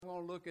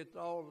look at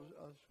all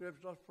the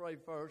scriptures. Let's pray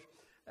first.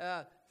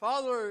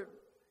 Father,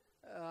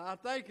 I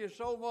thank you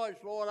so much,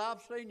 Lord.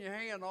 I've seen your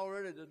hand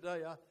already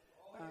today.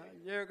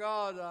 Dear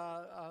God,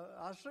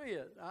 I see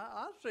it.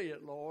 I see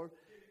it, Lord.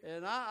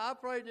 And I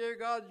pray, dear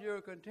God, that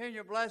you'll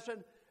continue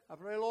blessing. I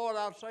pray, Lord,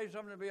 I'll say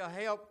something to be a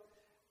help,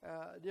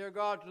 dear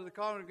God, to the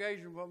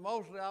congregation. But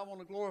mostly I want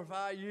to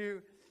glorify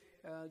you.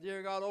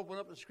 Dear God, open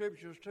up the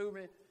scriptures to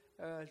me.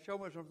 Show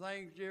me some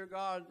things, dear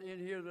God, in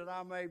here that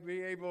I may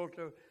be able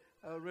to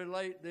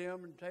relate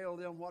them and tell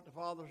them what the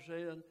Father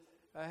said.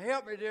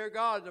 Help me, dear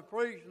God, to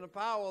preach in the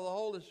power of the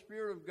Holy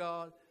Spirit of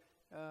God.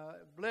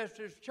 Bless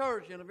this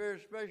church in a very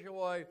special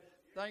way.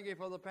 Thank you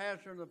for the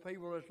pastor and the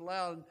people that's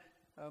allowing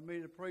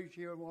me to preach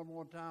here one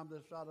more time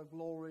this side of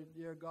glory.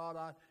 Dear God,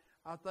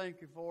 I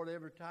thank you for it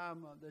every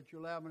time that you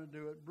allow me to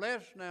do it.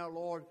 Bless now,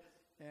 Lord,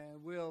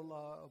 and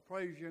we'll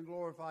praise you and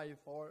glorify you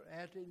for it.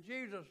 Ask in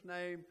Jesus'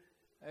 name,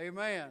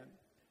 amen.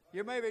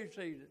 You may be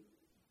seated.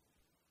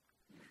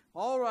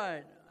 All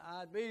right,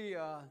 I'd be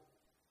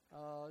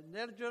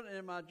negligent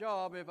in my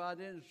job if I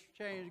didn't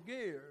change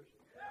gears.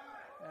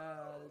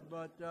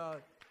 But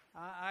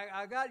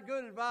I got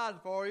good advice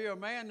for you. A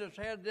man that's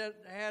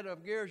had a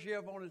gear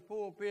shift on his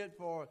pulpit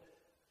for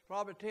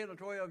probably 10 or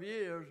 12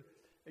 years,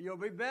 you'll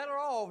be better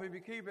off if you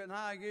keep it in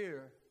high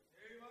gear.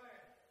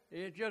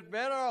 Amen. It's just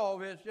better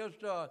off. It's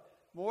just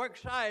more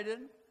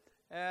exciting.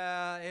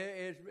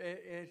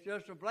 It's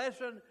just a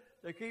blessing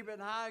to keep it in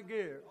high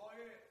gear. Oh,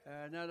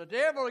 yeah. Now the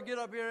devil will get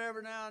up here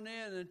every now and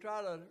then and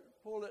try to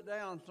pull it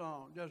down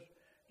some.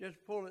 Just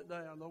pull it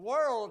down. The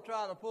world will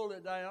try to pull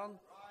it down.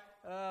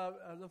 Right.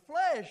 The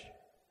flesh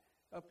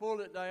pull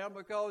it down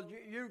because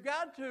you've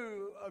got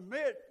to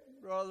admit,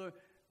 brother,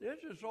 this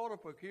is sort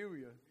of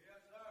peculiar.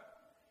 Yes,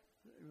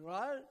 sir.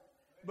 Right?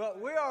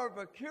 But we are a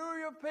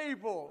peculiar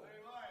people.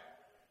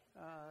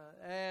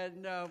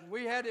 And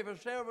we had it for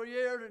several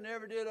years. It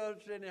never did us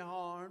any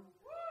harm.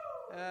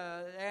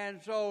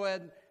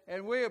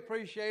 And we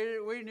appreciated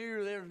it. We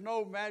knew there's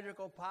no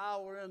magical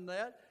power in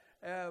that.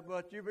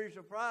 But you'd be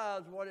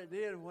surprised what it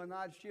did when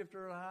I'd shift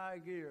her to high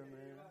gear,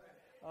 man.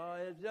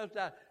 It's just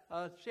a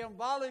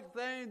symbolic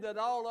thing that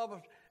all of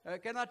us.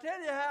 Can I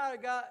tell you how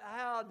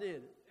I did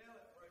it?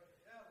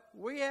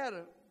 We had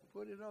to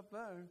put it up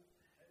there.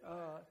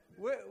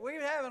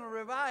 We're having a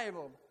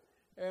revival,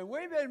 and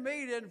we've been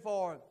meeting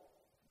for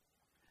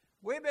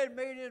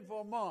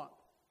a month,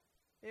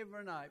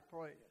 every night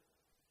praying.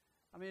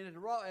 I mean,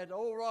 at the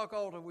old rock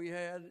altar we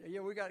had,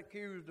 we got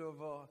accused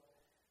of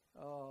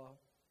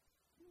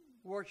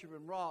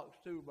worshiping rocks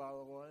too, by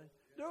the way.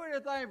 Do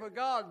anything for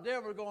God, the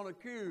devil's going to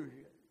accuse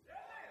you.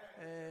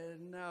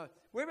 And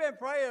we've been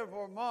praying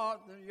for a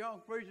month. The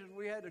young preachers,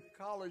 we had a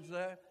college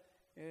there.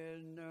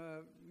 And,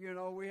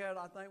 we had,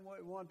 I think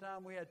one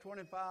time we had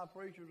 25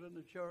 preachers in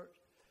the church.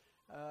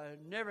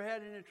 Never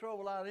had any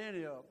trouble out of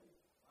any of them.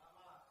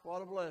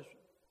 What a blessing.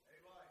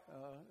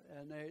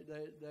 And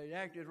they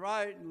acted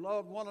right and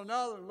loved one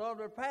another and loved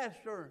their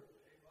pastor.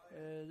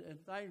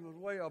 And things was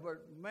well.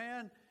 But,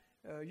 man,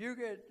 you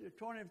get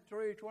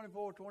 23,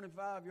 24,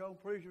 25 young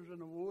preachers in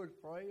the woods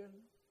praying.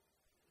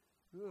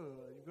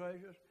 Good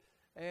gracious.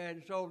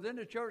 And so then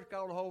the church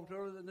called a hold to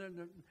us, and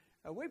then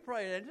we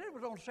prayed. And it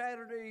was on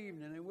Saturday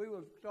evening, and we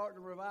was starting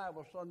a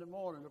revival Sunday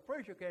morning. The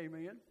preacher came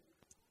in.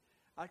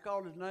 I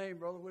called his name,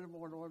 Brother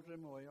Whittemore, North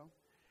Samuel.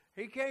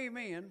 He came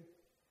in,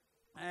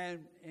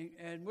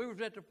 and we was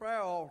at the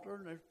prayer altar,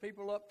 and there's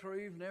people up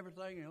trees and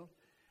everything else.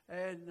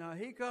 And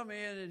he come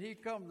in, and he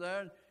come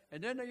there,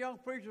 and then the young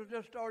preachers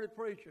just started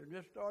preaching,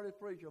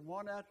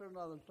 one after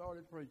another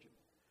started preaching.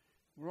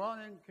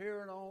 Running,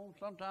 carrying on.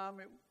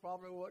 Sometimes it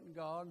probably wasn't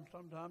God, and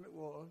sometimes it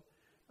was.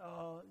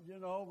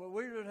 But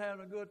we just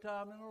having a good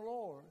time in the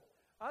Lord.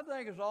 I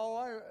think it's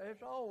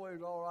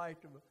always all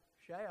right to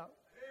shout.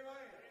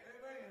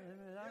 Amen.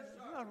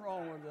 There's nothing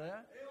wrong with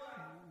that.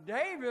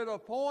 Amen. David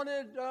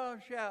appointed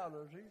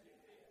shouters.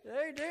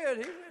 He did.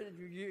 He said,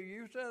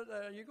 you said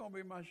you're going to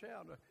be my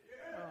shouter.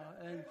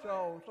 And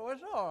so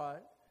it's all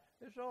right.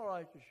 It's all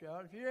right to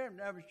shout. If you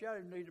haven't ever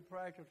shouted, you need to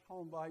practice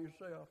home by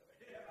yourself.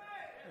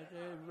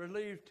 It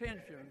relieves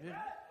tension.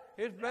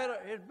 It's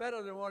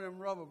better than one of them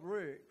rubber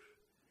bricks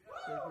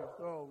that you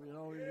throw. You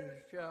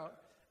just shout.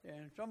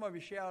 And some of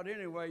you shout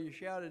anyway. You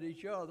shout at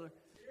each other,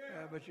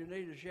 but you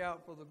need to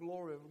shout for the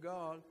glory of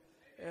God.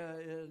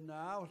 And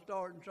I was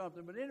starting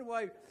something, but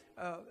anyway,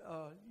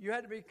 you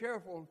had to be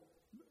careful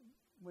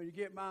when you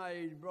get my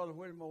age, Brother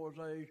Whittemore's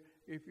age.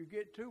 If you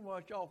get too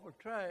much off the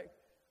track,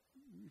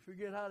 you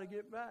forget how to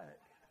get back.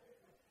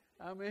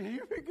 I mean,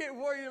 you forget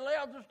where you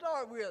left to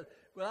start with.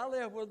 But I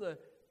left with the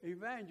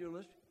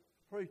evangelist,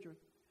 preacher,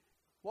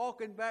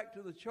 walking back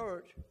to the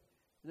church.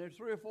 And there's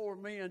 3 or 4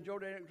 men. Joe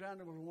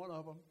Alexander was one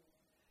of them.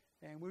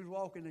 And we was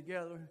walking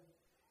together.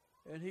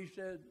 And he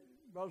said,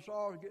 Brother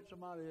Sarles, get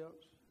somebody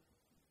else.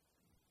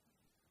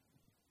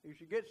 He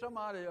said, get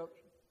somebody else.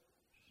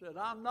 He said,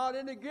 I'm not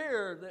in the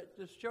gear that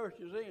this church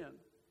is in.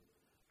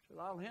 He said,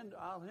 I'll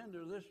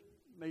hinder this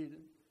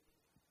meeting.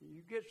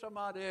 You get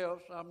somebody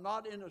else. I'm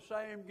not in the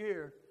same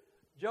gear.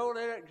 Joe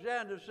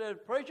Alexander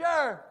said,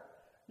 Preacher,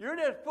 You're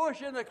just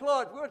pushing the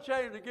clutch. We'll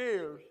change the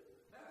gears.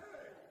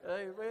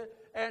 Amen.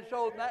 And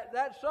so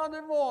that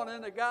Sunday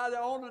morning, the guy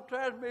that owned the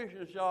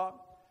transmission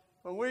shop,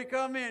 when we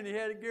come in, he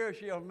had a gear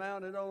shift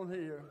mounted on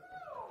here.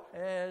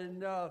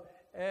 And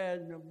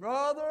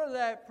brother,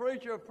 that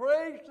preacher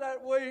preached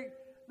that week,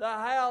 the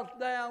house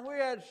down. We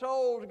had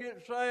souls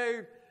get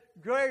saved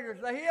greater.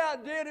 He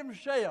outdid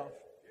himself.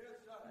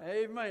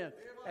 Amen.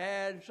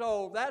 And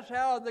so that's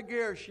how the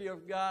gear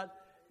shift got.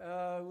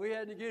 We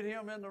had to get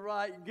him in the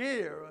right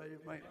gear.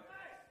 Amen.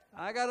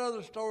 I got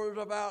other stories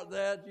about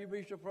that. You'd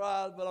be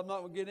surprised, but I'm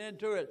not going to get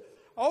into it.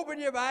 Open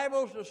your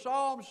Bibles to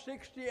Psalm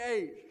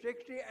 68.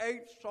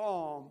 68th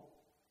Psalm.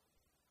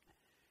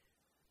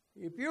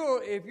 If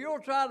you'll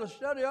try to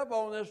study up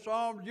on this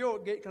psalm, you'll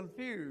get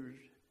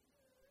confused.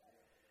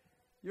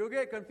 You'll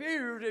get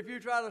confused if you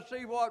try to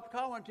see what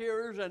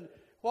commentators and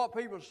what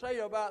people say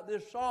about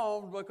this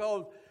psalm,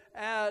 because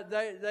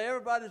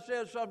everybody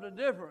says something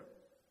different.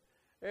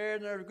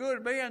 And there's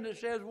good men that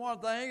says one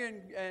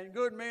thing and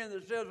good men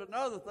that says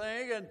another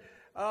thing,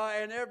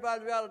 and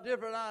everybody's got a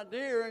different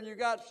idea, and you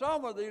got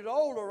some of these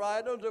older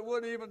writers that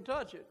wouldn't even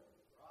touch it.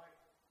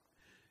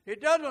 Right.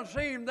 It doesn't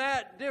seem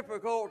that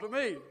difficult to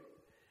me,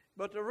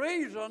 but the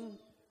reason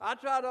I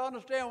try to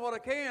understand what I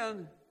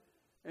can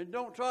and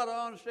don't try to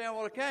understand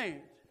what I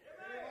can't.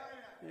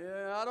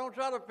 Yeah, I don't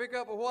try to pick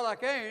up what I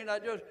can. I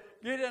just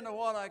get into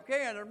what I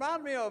can. It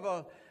reminds me of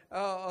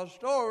a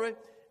story.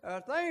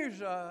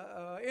 Things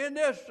in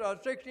this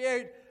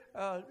 68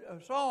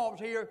 Psalms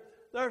here,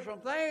 there's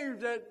some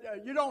things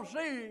that you don't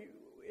see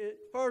at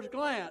first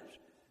glance.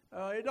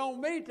 It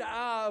don't meet the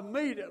eye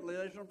immediately.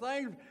 There's some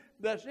things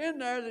that's in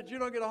there that you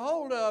don't get a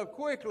hold of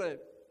quickly.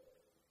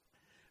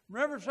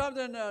 Remember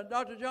something,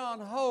 Dr.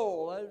 John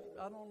Hull,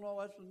 I don't know,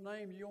 that's a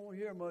name you won't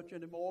hear much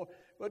anymore,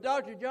 but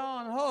Dr.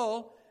 John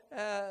Hull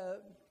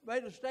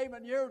made a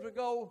statement years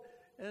ago,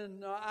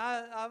 and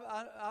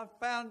I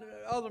found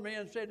other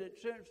men said it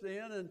since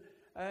then,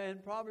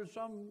 and probably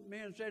some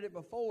men said it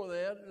before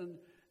that,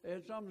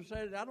 and some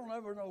said it. I don't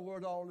ever know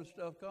where all this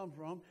stuff comes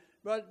from,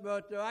 but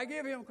I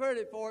give him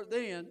credit for it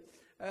then.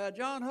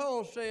 John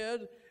Hull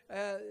said,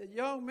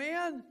 young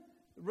men,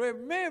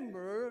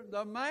 remember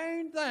the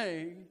main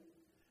thing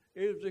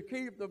is to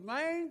keep the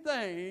main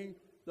thing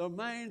the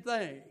main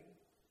thing.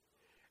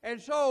 And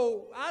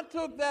so I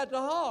took that to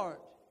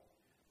heart.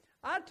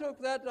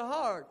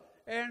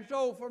 And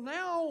so from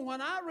now on,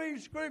 when I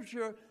read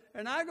Scripture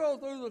and I go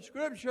through the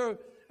Scripture,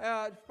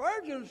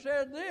 Spurgeon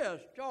said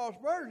this, Charles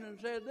Spurgeon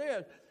said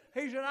this.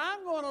 He said,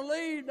 I'm going to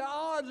lead the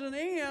odds and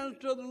ends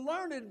to the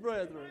learned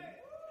brethren.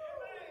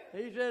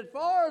 He said, as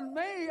far as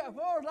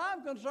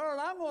I'm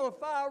concerned, I'm going to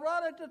fire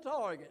right at the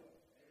target.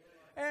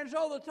 And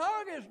so the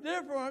target's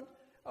different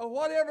of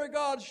whatever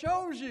God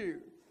shows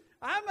you.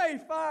 I may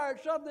fire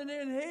at something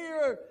in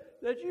here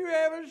that you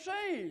haven't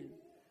seen.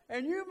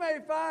 And you may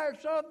fire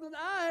something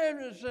I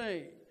haven't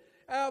seen.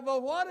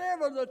 But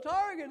whatever the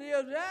target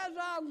is, as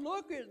I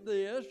look at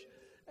this,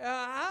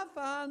 I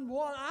find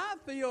what I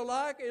feel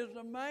like is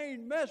the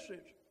main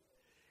message.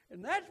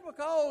 And that's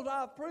because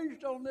I've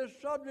preached on this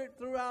subject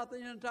throughout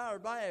the entire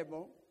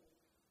Bible.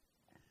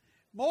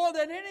 More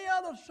than any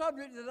other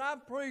subject that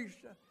I've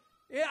preached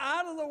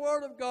out of the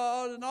Word of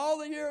God in all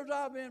the years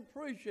I've been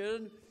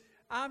preaching,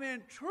 I'm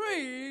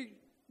intrigued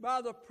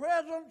by the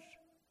presence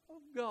of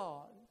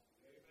God.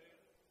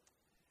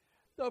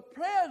 The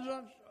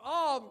presence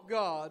of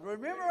God.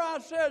 Remember I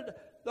said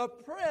the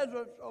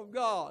presence of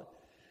God.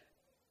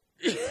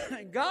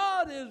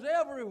 God is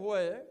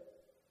everywhere.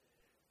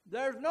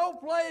 There's no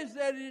place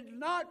that He's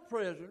not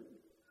present.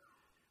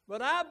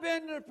 But I've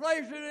been to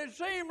places that it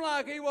seemed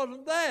like He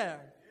wasn't there.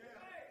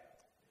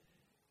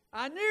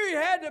 I knew He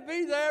had to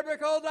be there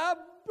because I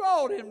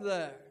brought Him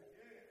there.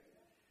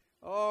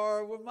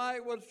 Or we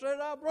might have said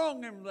I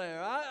brought Him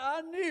there.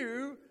 I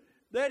knew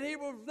that He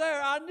was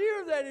there. I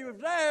knew that He was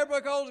there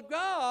because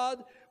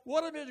God,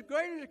 one of His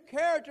greatest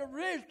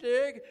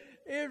characteristics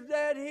is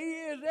that He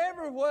is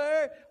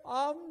everywhere,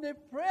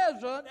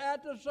 omnipresent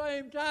at the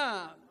same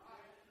time.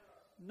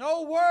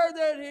 Nowhere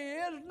that He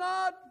is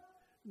not,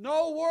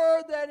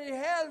 nowhere that He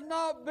has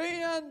not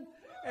been,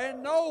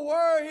 and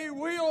nowhere He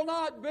will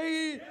not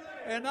be,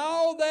 and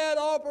all that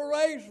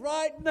operates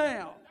right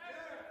now.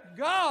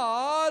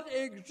 God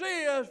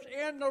exists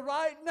in the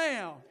right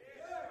now.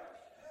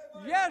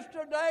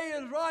 Yesterday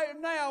is right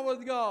now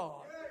with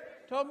God.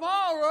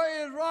 Tomorrow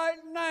is right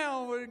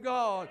now with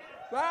God.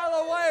 By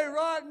the way,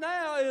 right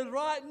now is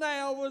right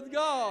now with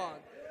God.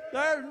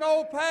 There's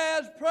no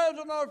past,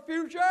 present, or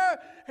future.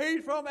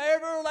 He's from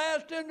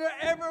everlasting to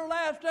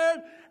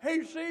everlasting.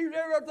 He sees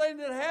everything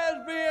that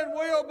has been,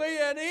 will be,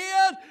 and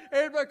is.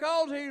 It's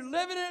because He's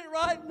living it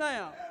right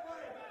now.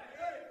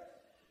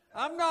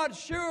 I'm not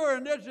sure,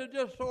 and this is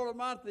just sort of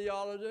my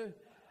theology,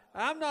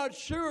 I'm not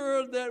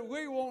sure that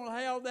we won't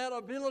have that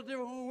ability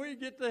when we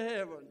get to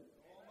heaven.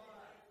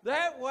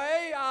 That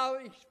way, I'll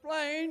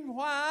explain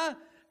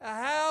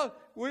how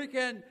we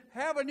can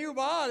have a new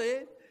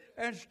body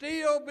and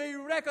still be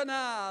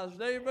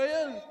recognized.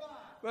 Amen?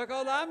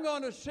 Because I'm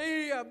going to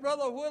see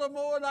Brother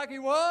Whittemore like he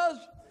was.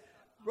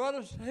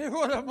 Brother, see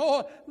what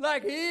more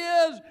like He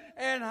is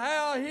and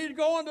how He's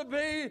going to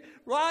be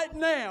right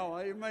now.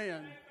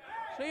 Amen.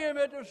 See Him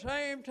at the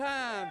same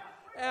time.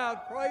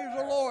 Praise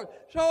the Lord.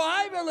 So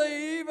I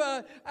believe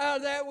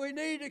that we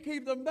need to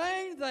keep the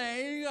main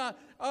thing,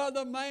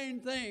 the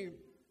main thing.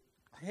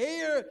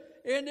 Here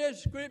in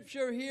this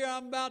scripture here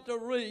I'm about to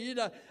read,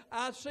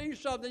 I see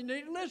something. You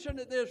need to listen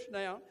to this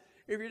now.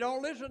 If you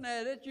don't listen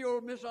at it,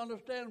 you'll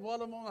misunderstand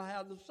what I'm going to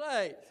have to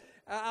say.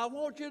 I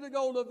want you to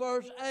go to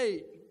verse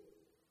 8.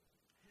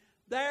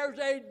 There's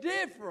a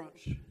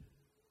difference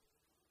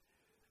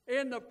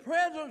in the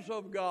presence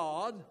of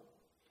God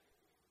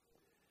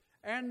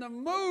and the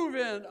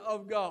moving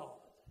of God.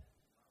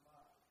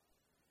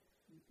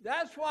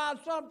 That's why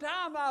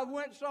sometime I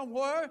went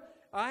somewhere,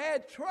 I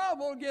had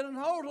trouble getting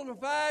hold of the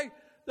fact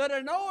that I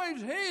know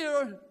He's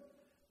here,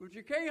 but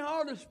you can't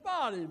hardly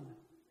spot Him.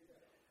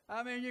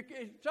 I mean,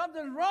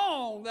 something's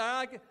wrong there.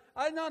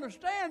 I didn't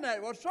understand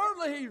that. Well,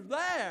 certainly He's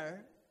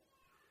there.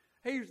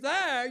 He's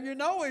there. You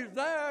know He's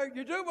there.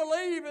 You do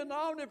believe in the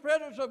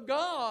omnipresence of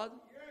God,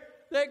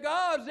 that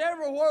God's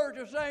everywhere at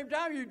the same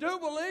time. You do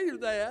believe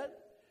that.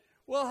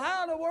 Well,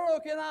 how in the world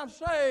can I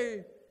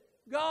say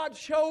God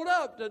showed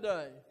up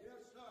today? Yes,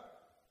 sir.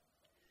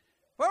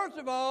 First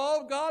of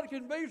all, God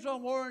can be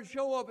somewhere and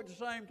show up at the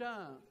same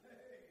time.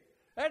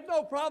 There's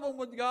no problem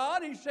with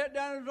God. He's set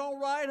down His own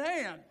right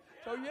hand.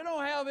 So you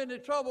don't have any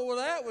trouble with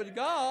that with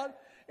God.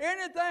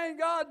 Anything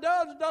God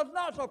does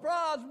not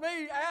surprise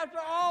me. After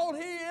all,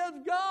 He is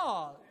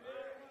God.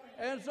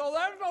 And so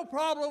there's no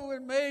problem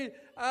with me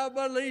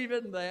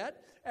believing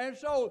that. And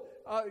so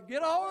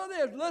get a hold of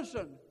this.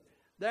 Listen,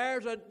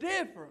 there's a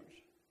difference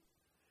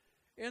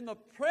in the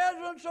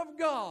presence of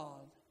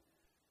God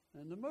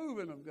and the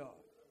moving of God.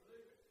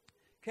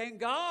 Can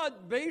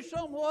God be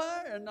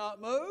somewhere and not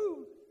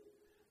move?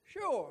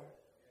 Sure.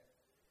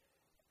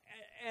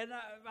 And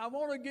I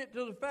want to get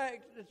to the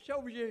fact that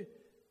shows you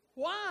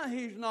why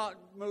He's not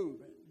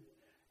moving.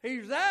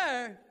 He's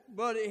there,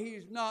 but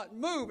He's not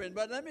moving.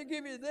 But let me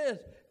give you this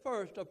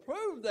first. To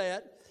prove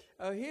that,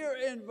 here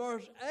in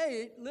verse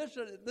 8,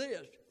 listen to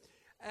this.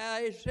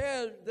 It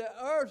says, the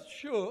earth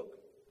shook,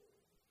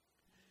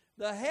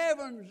 the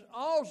heavens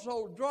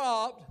also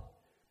dropped.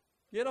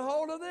 Get a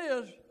hold of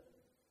this.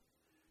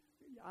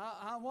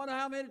 I wonder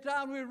how many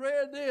times we've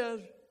read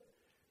this.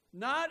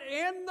 Not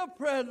in the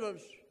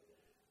presence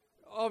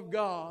of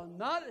God.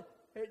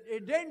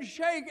 It didn't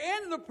shake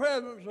in the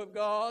presence of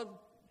God.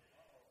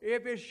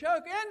 If it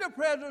shook in the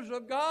presence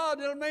of God,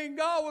 it'll mean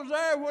God was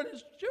there when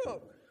it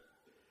shook.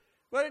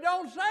 But it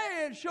don't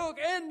say it shook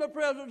in the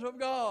presence of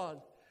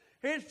God.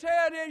 It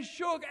said it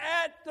shook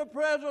at the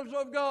presence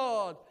of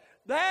God.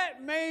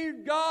 That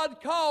means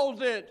God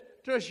caused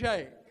it to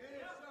shake.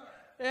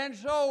 And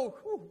so,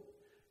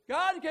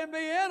 God can be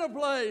in a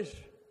place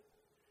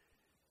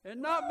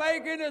and not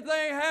make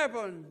anything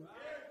happen.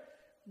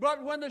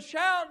 But when the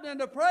shouting and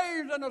the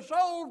praise and the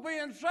souls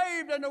being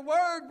saved and the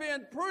word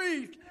being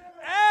preached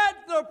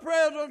at the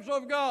presence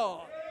of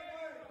God.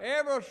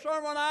 Every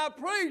sermon I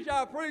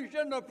preached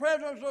in the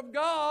presence of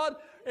God.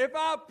 If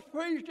I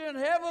preached in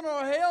heaven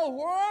or hell,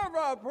 wherever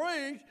I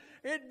preached,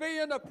 it'd be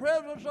in the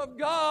presence of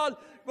God.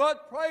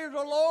 But praise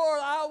the Lord,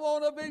 I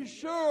want to be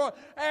sure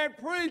and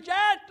preach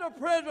at the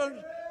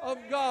presence of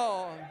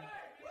God.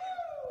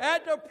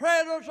 At the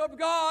presence of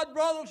God,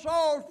 Brother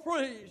Saul's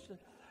preached.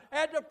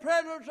 At the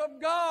presence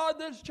of God,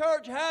 this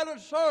church had a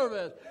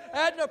service.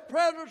 At the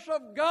presence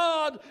of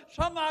God,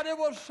 somebody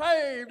was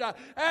saved.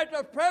 At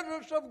the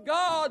presence of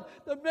God,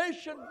 the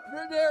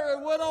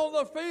missionary went on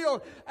the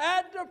field.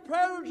 At the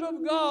presence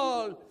of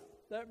God,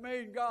 that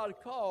means God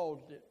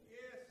caused it.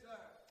 Yes, sir.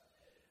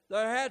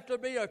 There has to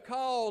be a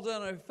cause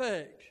and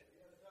effect.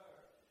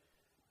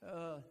 Yes,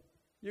 sir.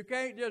 You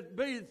can't just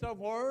be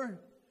somewhere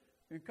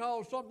and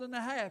cause something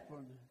to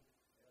happen.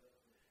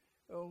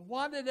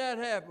 Why did that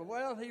happen?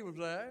 Well, He was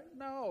there.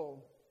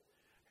 No.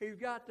 He's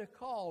got to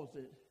cause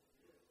it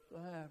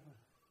to happen.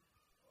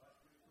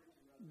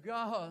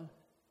 God,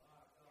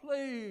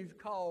 please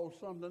cause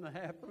something to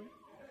happen.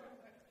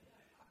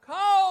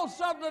 Cause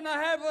something to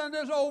happen in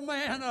this old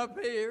man up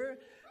here.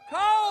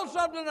 Cause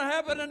something to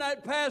happen in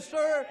that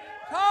pastor.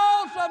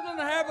 Cause something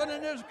to happen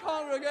in this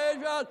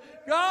congregation.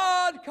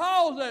 God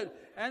calls it.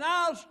 And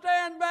I'll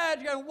stand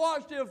back and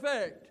watch the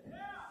effect.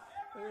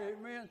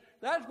 Amen.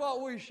 That's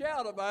what we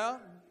shout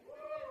about.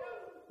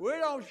 We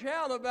don't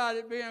shout about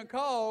it being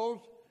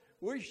caused.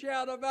 We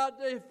shout about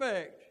the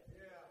effect.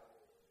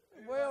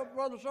 Well,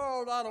 Brother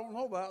Charles, I don't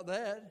know about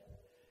that.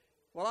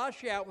 Well, I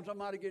shout when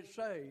somebody gets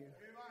saved.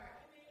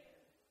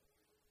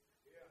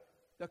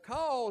 The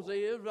cause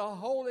is the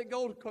Holy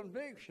Ghost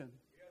conviction.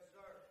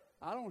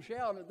 I don't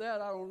shout at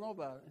that. I don't know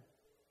about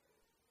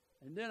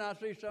it. And then I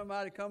see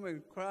somebody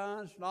coming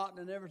crying, snotting,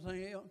 and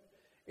everything else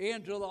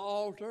into the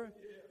altar.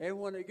 And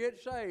when they get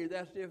saved,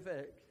 that's the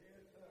effect.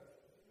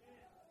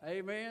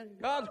 Amen.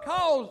 God's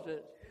caused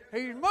it.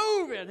 He's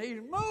moving.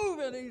 He's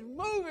moving. He's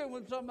moving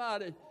when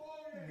somebody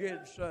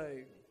gets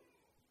saved.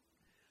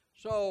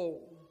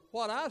 So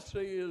what I see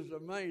is the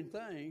main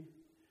thing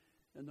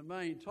and the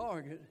main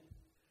target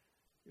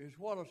is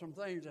what are some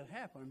things that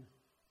happen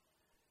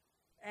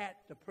at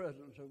the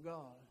presence of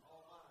God.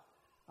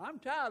 I'm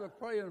tired of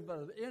praying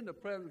in the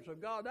presence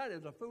of God. That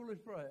is a foolish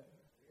prayer.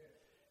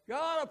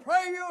 God, I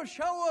pray you'll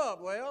show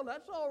up. Well,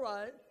 that's all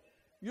right.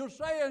 You're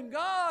saying,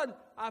 God,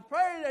 I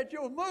pray that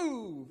you'll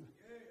move.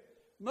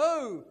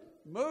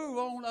 Move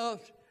on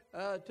us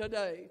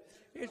today.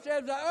 It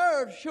says the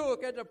earth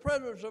shook at the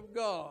presence of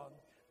God.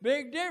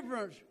 Big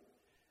difference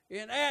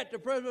in at the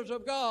presence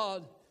of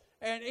God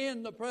and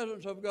in the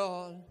presence of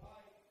God.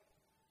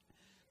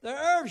 The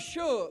earth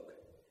shook.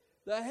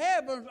 The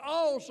heavens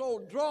also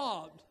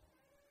dropped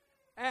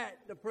at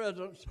the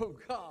presence of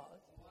God.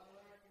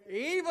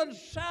 Even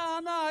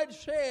Sinai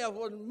itself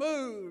was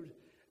moved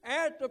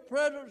at the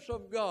presence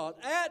of God.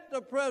 At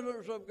the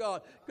presence of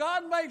God.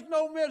 God makes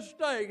no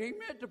mistake. He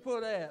meant to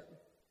put at.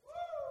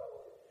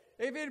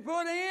 If he'd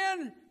put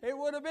in, it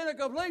would have been a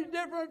completely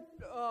different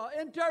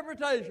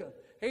interpretation.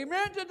 He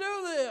meant to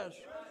do this.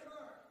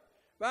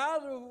 By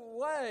the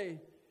way,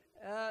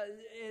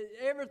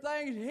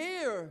 everything's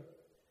here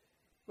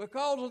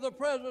because of the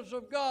presence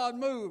of God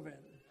moving.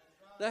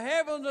 The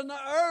heavens and the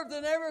earth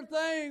and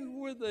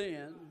everything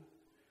within.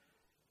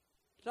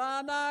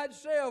 Sinai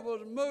itself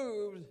was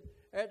moved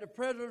at the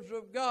presence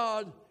of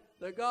God,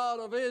 the God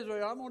of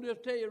Israel. I'm going to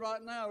just tell you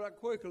right now, right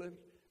quickly,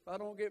 if I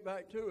don't get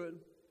back to it,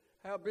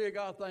 how big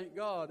I think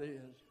God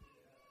is.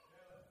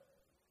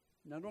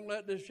 Now, don't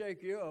let this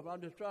shake you up.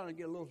 I'm just trying to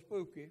get a little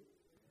spooky.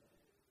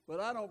 But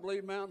I don't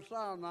believe Mount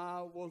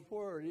Sinai was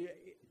where it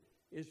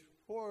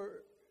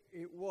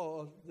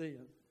was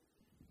then.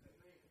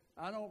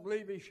 I don't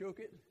believe he shook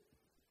it.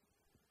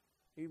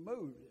 He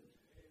moved it.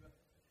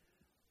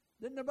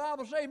 Didn't the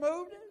Bible say he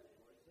moved it?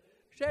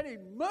 It said he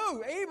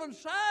moved. Even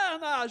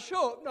Sinai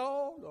shook.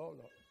 No.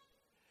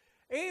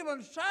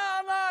 Even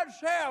Sinai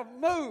itself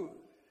moved.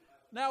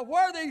 Now,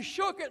 where they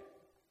shook it,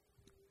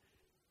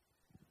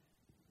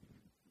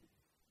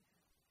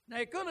 now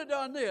he could have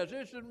done this.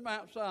 This is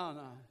Mount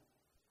Sinai.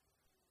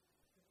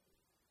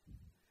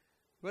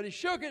 But he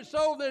shook it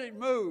so that it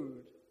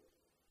moved.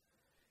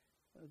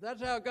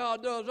 That's how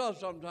God does us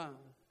sometimes.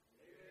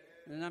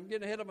 And I'm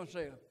getting ahead of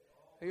myself.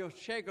 He'll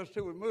shake us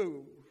till we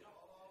move.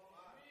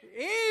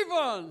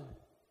 Even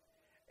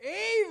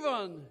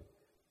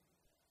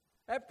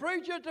that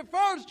preacher at the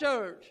first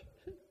church,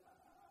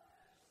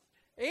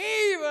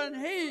 even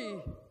he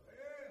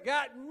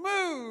got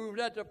moved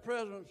at the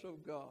presence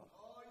of God.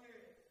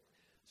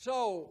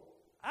 So,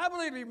 I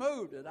believe he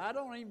moved it. I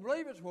don't even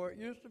believe it's where it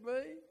used to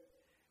be.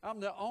 I'm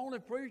the only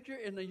preacher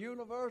in the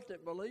universe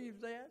that believes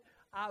that.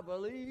 I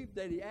believe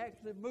that he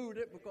actually moved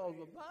it because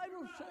the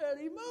Bible said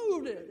he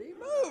moved it. He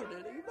moved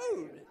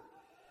it.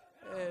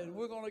 And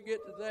we're going to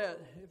get to that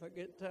if I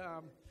get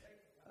time.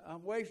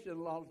 I'm wasting a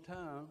lot of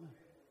time.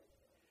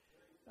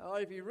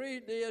 If you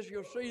read this,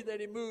 you'll see that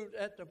he moved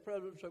at the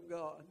presence of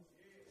God.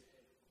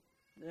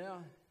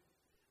 Now,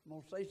 I'm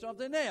going to say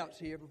something else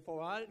here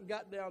before I hadn't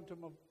got down to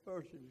my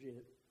verses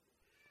yet.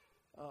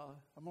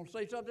 I'm going to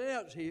say something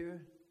else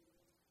here.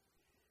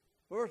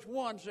 Verse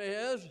 1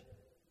 says,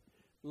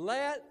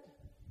 let.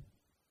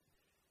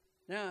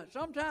 Now,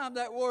 sometimes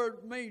that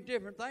word means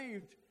different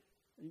things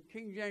in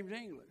King James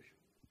English.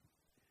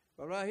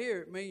 But right here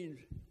it means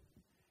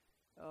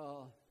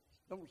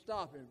don't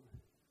stop him.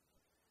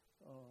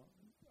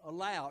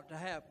 Allow it to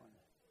happen.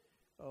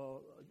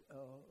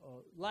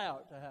 Allow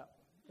it to happen.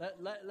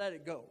 Let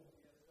it go.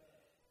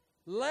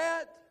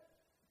 Let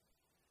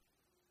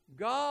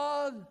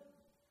God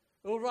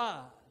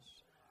arise.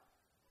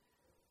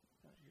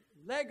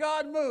 Let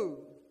God move.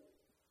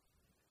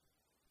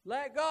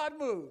 Let God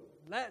move.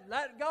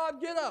 Let God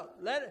get up.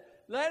 Let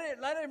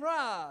him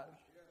rise.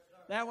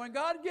 Now, when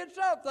God gets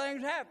up,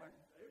 things happen.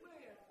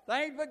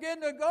 Things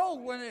begin to go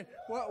when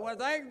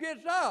things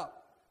gets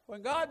up.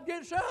 When God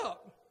gets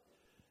up,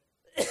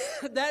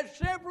 that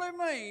simply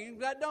means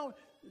that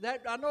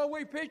I know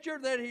we picture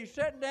that he's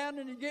sitting down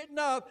and he's getting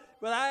up,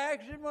 but I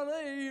actually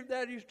believe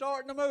that he's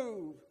starting to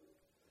move.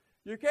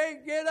 You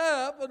can't get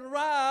up and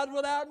rise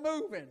without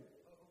moving.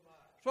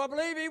 So I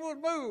believe he was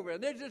moving.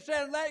 This is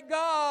saying, let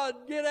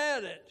God get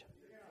at it.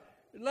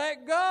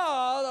 Let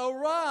God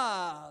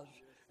arise.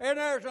 And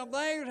there's some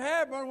things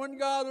happen when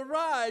God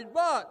arises.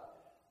 But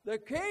the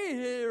key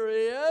here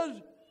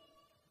is,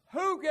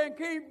 who can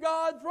keep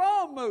God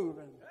from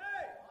moving?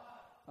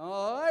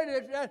 All right.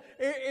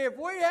 If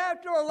we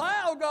have to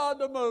allow God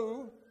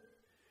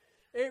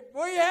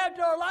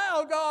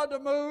to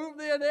move,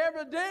 then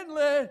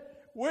evidently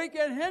we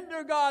can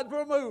hinder God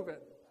from moving.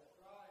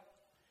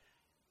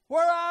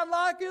 Whether I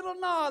like it or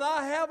not,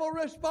 I have a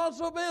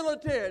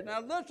responsibility.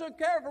 Now listen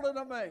carefully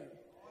to me.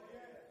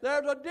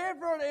 There's a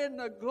difference in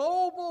the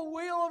global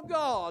will of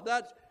God.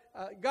 That's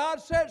God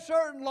set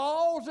certain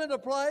laws into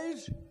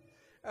place,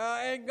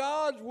 and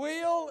God's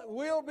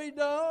will be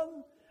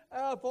done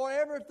for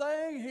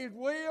everything. His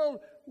will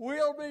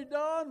be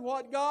done.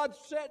 What God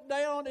set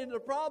down in the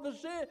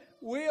prophecy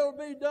will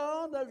be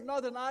done. There's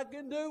nothing I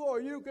can do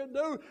or you can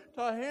do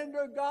to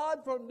hinder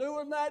God from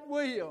doing that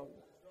will.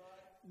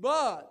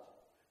 But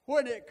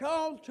when it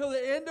comes to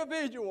the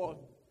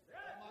individual,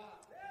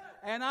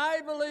 And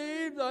I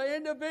believe the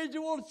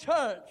individual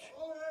church.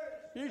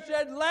 He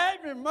said,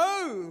 let me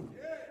move.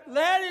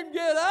 Let him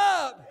get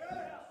up.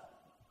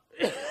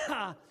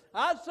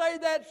 I say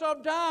that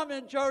sometime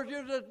in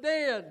churches that's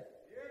dead.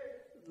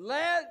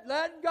 Let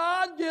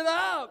God get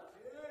up.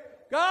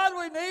 God,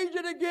 we need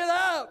you to get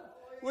up.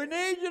 We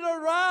need you to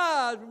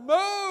rise.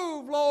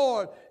 Move,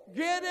 Lord.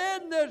 Get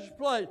in this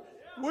place.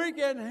 We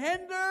can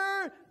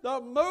hinder the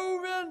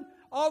moving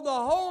of the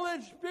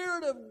Holy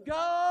Spirit of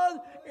God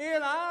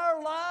in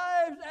our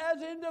lives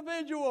as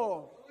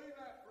individuals.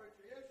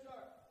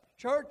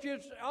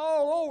 Churches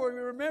all over,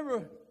 you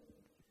remember.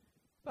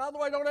 By the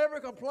way, don't ever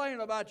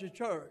complain about your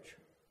church.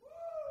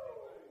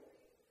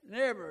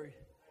 Never.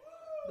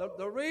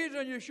 The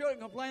reason you shouldn't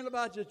complain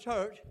about your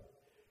church,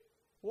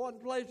 one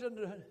place in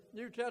the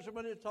New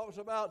Testament it talks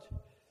about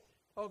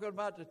talking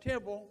about the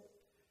temple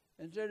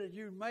and said that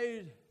you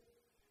made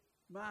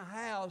my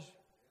house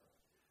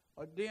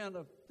a den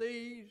of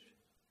thieves.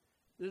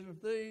 This is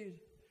thieves.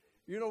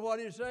 You know what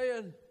he's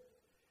saying?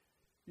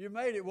 You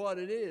made it what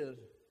it is.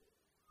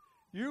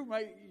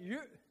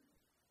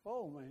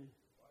 Oh man.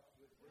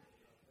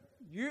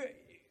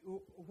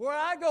 Where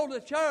I go to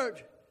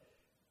church,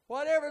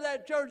 whatever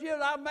that church is,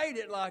 I made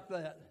it like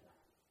that.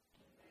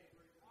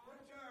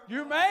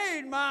 You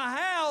made my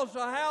house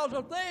a house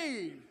of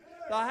thieves,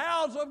 the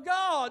house of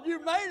God.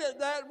 You made it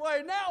that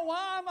way. Now,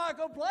 why am I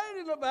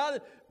complaining about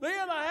it being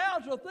a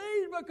house of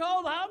thieves?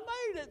 Because I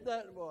made it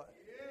that way.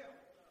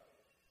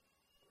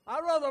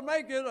 I'd rather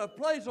make it a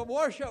place of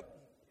worship,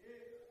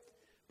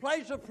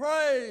 place of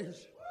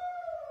praise,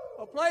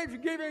 a place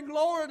of giving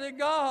glory to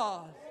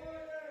God.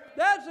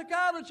 That's the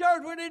kind of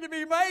church we need to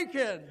be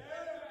making.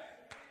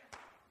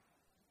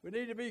 We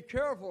need to be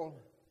careful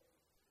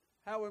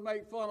how we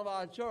make fun of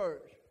our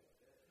church.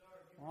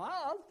 Well,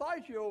 I'll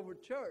fight you over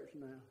church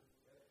now.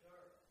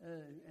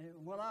 And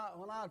when I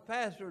was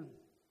pastoring,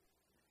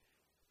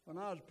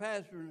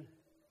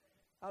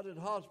 I was at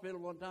the hospital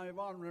one time.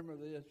 Yvonne remember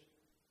this.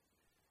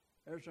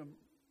 There's some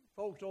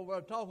folks over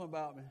there talking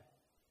about me.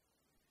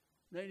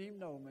 They didn't even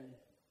know me.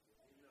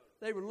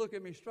 They would look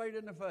at me straight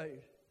in the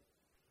face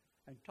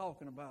and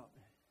talking about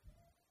me.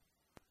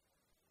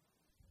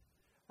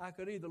 I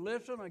could either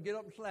listen or get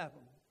up and slap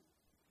them.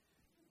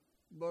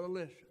 But I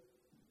listen.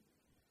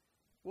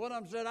 One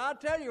of them said, I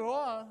tell you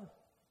what,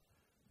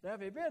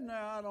 have you been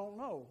there? I don't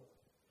know.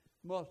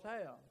 Must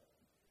have.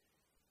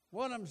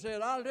 One of them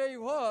said, I'll tell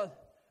you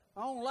what,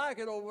 I don't like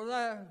it over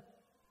there.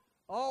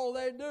 All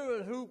they do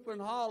is hoop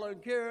and holler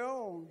and carry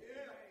on.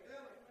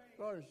 That's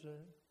what he said.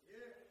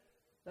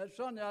 That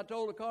Sunday I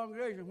told the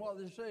congregation what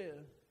they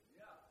said.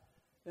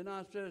 And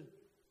I said,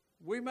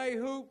 we may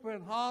hoop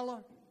and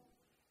holler,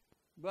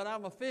 but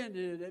I'm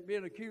offended at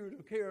being accused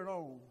of carrying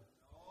on.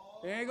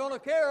 They ain't going to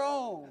carry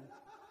on.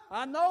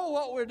 I know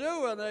what we're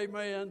doing,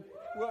 amen.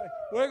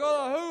 We're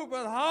going to hoop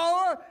and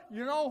holler.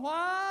 You know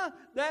why?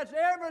 That's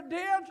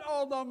evidence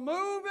of the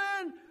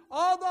moving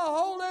of the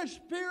Holy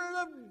Spirit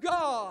of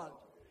God.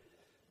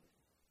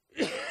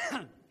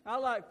 I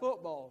like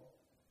football.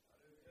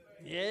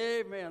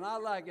 Amen. I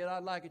like it. I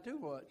like it too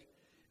much.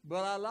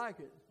 But I like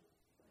it.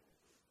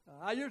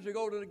 I used to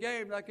go to the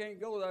games. I can't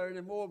go there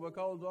anymore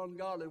because of the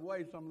ungodly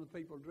way some of the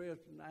people dress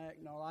and act.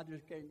 No, I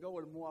just can't go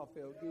anymore. I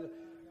feel guilty.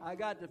 I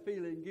got the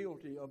feeling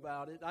guilty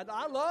about it.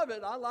 I love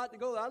it. I like to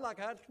go there. I like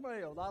how it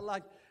smells.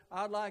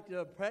 I like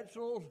the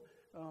pretzels.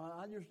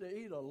 I used to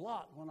eat a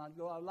lot when I'd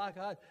go.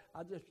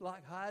 I just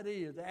like how it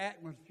is, the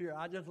atmosphere.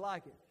 I just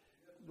like it.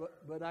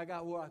 But I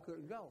got where I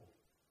couldn't go.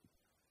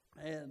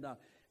 And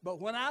but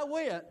when I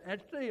went,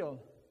 and still,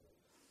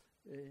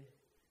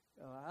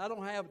 I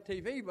don't have a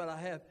TV, but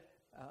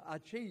I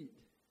cheat.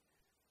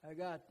 I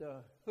got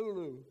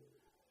Hulu,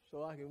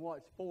 so I can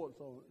watch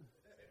sports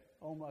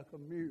on my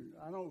computer.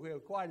 I don't feel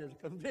quite as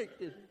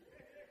convicted.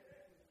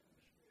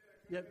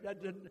 Yet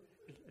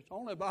it's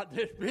only about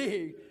this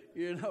big,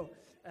 you know,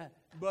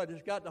 but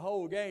it's got the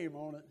whole game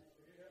on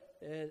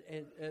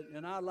it,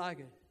 and I like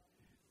it.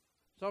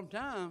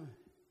 Sometimes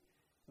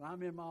when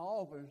I'm in my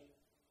office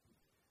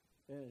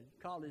and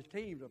college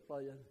teams are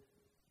playing,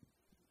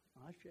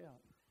 I shout.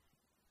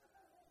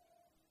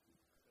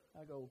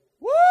 I go,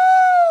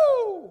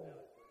 woo!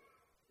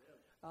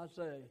 I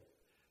say,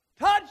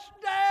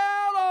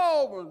 touchdown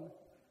Auburn!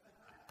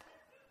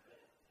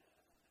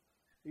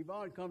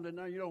 Yvonne comes in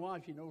there, you know why?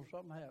 She knows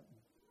something happened.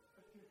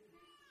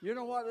 You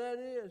know what that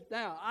is?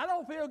 Now, I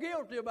don't feel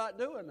guilty about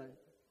doing that.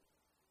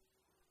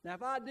 Now,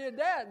 if I did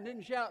that and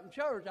didn't shout in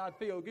church, I'd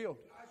feel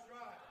guilty. That's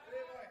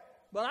right.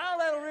 But I'll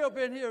let her rip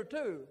in here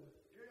too.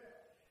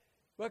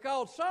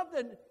 Because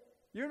something,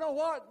 you know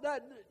what?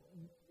 That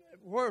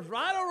was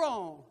right or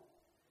wrong.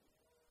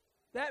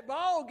 That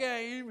ball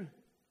game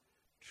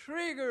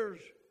triggers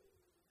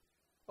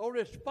a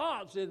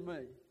response in me.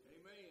 Amen.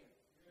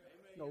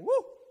 Go,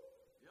 woo!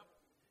 Yep.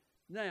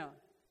 Now,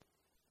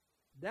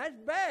 that's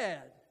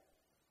bad.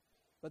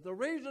 But the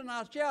reason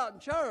I shout in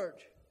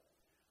church,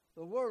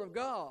 the Word of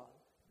God,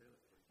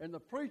 and the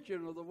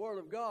preaching of the Word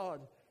of God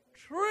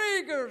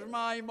triggers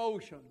my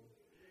emotion.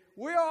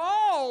 We are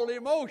all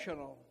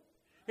emotional.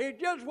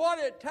 It's just what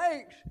it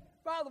takes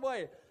By the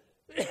way,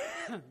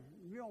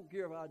 you don't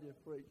care if I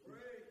just preach.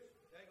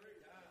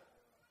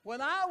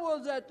 When I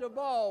was at the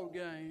ball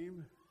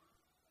game,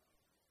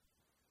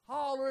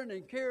 hollering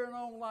and carrying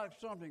on like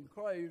something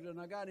crazy,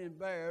 and I got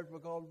embarrassed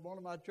because one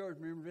of my church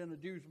members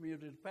introduced me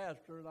as his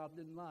pastor, and I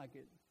didn't like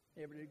it.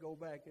 Never did go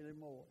back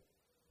anymore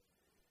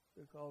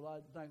because I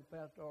didn't think the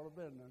pastor ought to have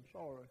been there.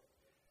 Sorry.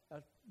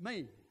 That's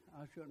me.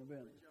 I shouldn't have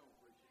been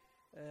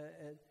there.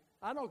 And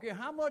I don't care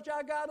how much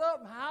I got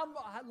up and how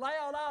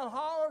loud I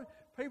hollered.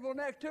 People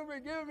next to me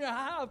giving me a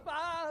high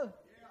five.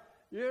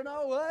 Yeah. You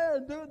know,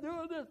 and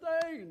doing this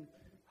thing.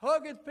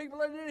 Hugging people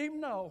they didn't even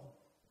know.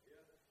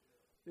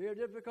 Yeah,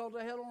 just because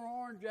they had on an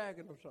orange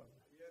jacket or something.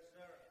 Yes,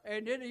 sir.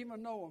 And didn't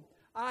even know them.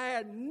 I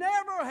had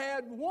never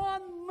had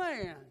one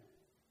man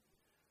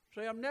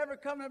say, I'm never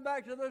coming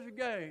back to this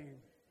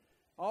game.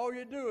 All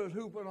you do is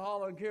hoop and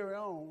holler and carry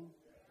on.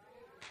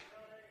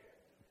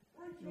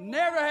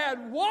 Never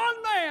had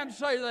one man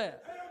say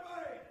that.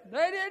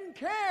 They didn't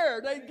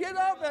care. They'd get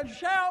up and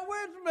shout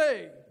with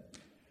me.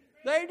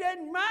 They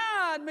didn't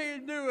mind me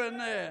doing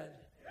that.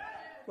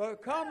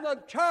 But come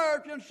to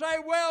church and say,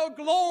 well,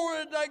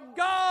 glory to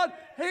God,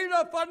 he's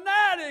a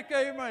fanatic,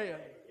 amen.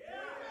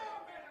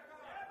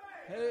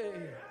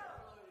 Hey,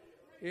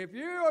 if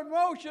you're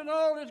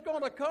emotional, it's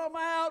going to come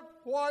out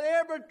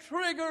whatever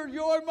triggers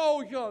your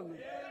emotion.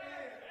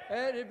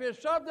 And if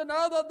it's something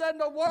other than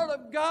the Word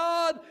of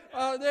God,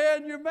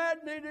 then you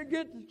might need to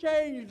get the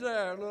change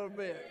there a little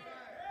bit.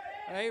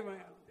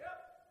 Amen.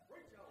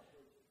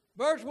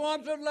 Verse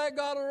 1 says, let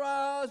God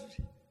arise.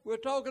 We're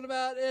talking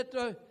about it.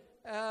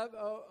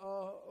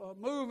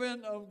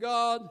 Moving of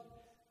God.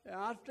 And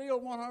I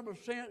still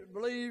 100%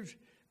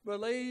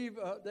 believe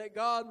that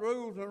God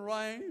rules and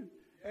reigns,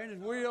 and His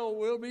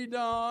will be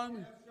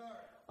done.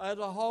 As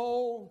a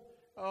whole,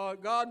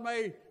 God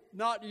may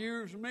not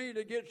use me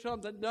to get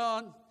something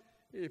done.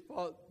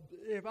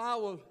 If I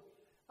was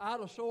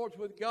out of sorts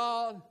with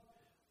God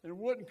and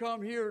wouldn't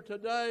come here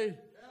today,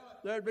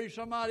 there'd be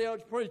somebody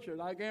else preaching,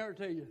 I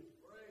guarantee you.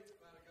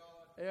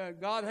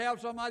 God have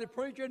somebody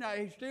preaching. Now,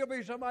 he'd still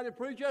be somebody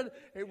preaching.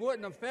 It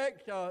wouldn't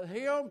affect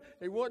him.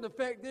 It wouldn't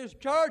affect this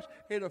church.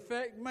 It'd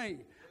affect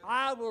me.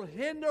 I will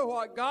hinder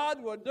what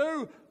God will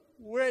do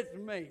with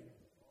me.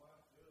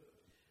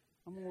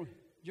 I'm going to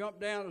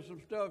jump down to some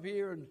stuff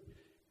here and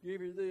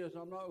give you this.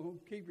 I'm not going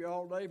to keep you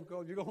all day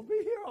because you're going to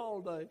be here all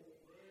day.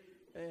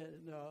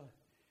 And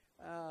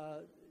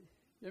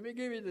let me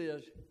give you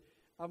this.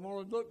 I'm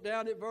going to look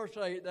down at verse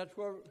 8. That's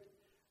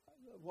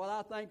what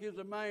I think is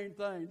the main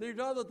thing. These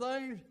other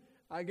things,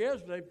 I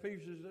guess they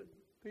pieces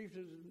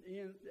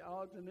and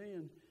odds and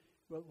ends.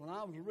 But when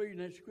I was reading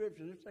that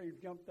scripture, this thing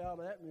jumped out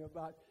at me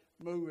about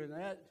moving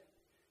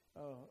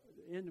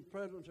in the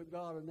presence of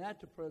God and at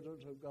the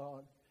presence of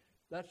God.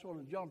 That's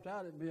what jumped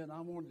out at me, and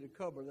I wanted to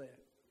cover that.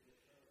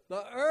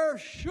 The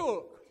earth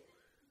shook.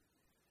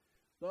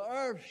 The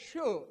earth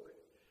shook.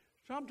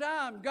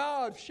 Sometimes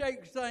God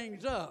shakes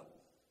things up.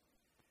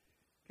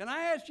 Can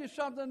I ask you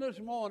something this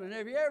morning?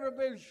 Have you ever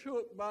been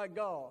shook by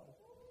God?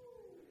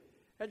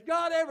 Has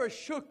God ever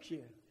shook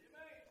you?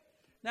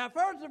 Now,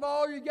 first of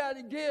all, you got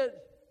to get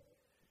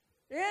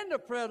in the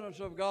presence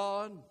of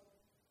God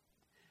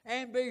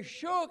and be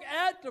shook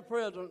at the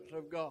presence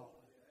of God.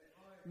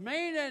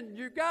 Meaning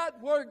you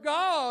got where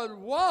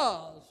God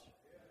was,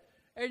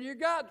 and you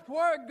got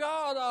where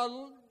God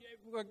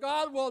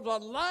was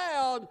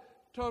allowed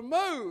to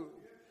move.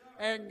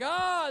 And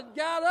God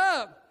got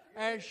up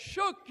and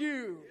shook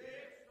you.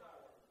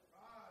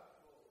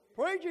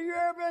 Preacher, you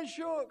ever been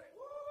shook?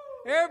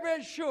 Ever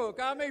been shook?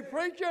 I mean,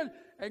 preaching,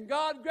 and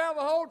God grab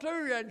a hold to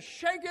you and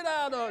shake it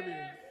out of you.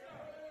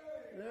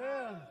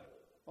 Yeah.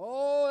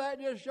 Oh,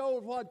 that just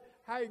shows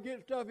how you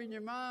get stuff in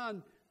your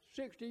mind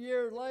 60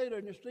 years later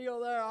and you're still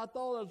there. I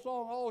thought that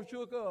song all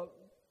shook up.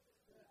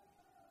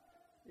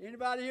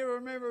 Anybody here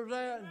remembers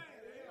that?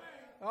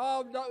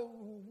 Oh,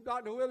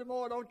 Dr. Willie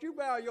Moore, don't you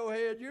bow your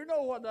head. You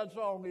know what that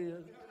song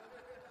is.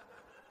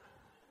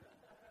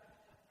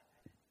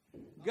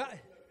 God,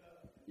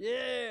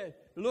 yeah,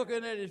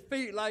 looking at his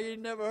feet like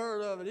he'd never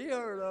heard of it. He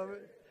heard of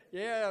it.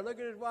 Yeah, look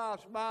at his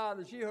wife smiled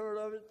and she heard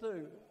of it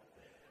too.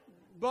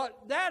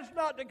 But that's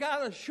not the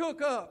kind of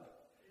shook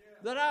up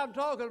that I'm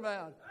talking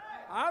about.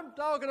 I'm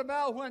talking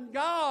about when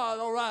God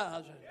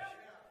arises.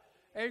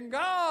 And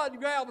God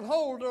grabs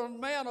hold of a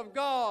man of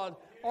God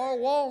or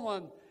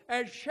woman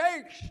and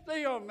shakes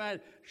them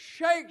and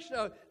shakes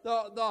the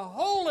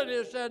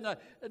holiness and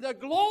the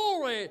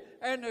glory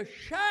and the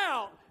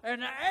shout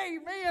and the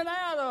amen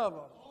out of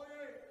them.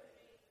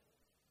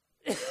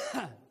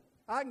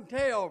 I can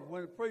tell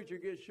when a preacher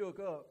gets shook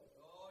up.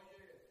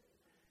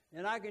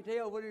 And I can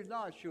tell when he's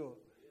not shook.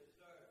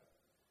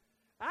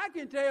 I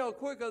can tell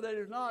quicker that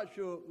he's not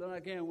shook than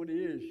I can when he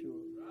is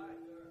shook.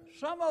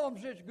 Some of them,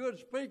 such good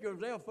speakers,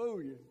 they'll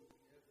fool you.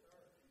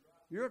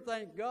 You'll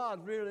think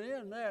God's really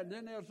in there, and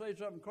then they'll say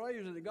something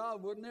crazy that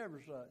God would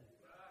never say.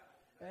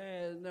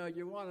 And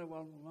you wonder,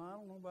 well, I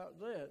don't know about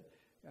that.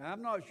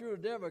 I'm not sure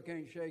the devil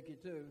can't shake you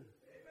too.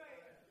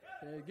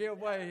 Give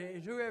way.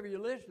 It's whoever you're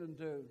listening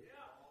to.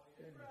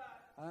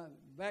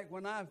 Back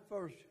when I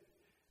first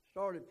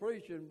started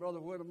preaching, Brother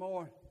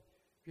Whittemore,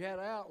 if you had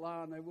an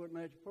outline, they wouldn't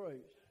let you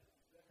preach.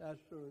 That's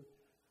true.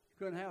 You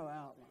couldn't have an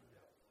outline.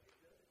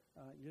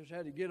 You just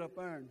had to get up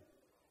there and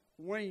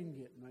wing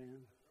it, man.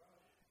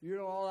 You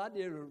know, all I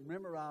did was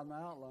memorize my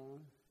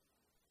outline.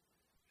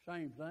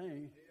 Same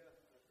thing.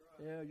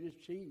 Yeah,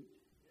 just cheat.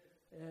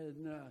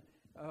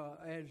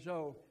 And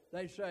so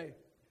they say,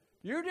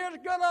 you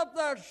just get up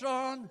there,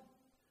 son.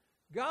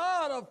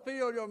 God will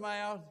fill your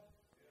mouth.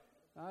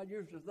 I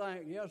used to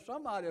think, yeah,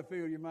 somebody will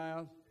fill your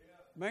mouth.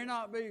 May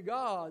not be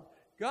God.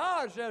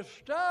 God says,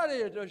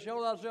 study to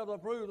show thyself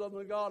approved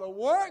unto God, a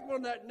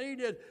workman that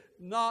needed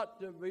not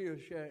to be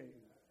ashamed.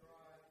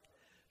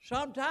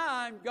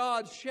 Sometimes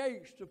God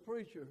shakes the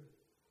preacher.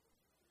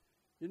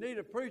 You need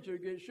a preacher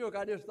to get shook.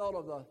 I just thought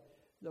of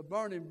the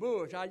burning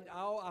bush.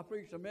 I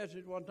preached a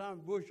message one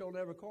time, bush on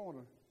every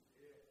corner.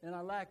 And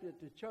I liked it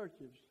to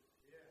churches.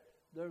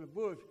 There's a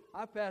bush.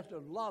 I passed a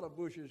lot of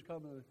bushes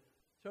coming to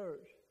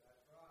church.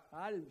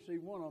 I didn't see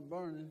one of them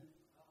burning.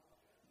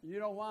 You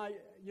know why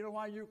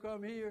you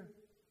come here?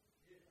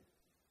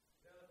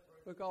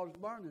 Because it's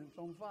burning. It's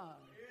on fire.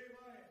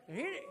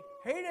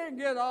 He didn't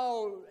get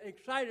all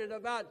excited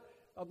about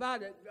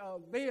it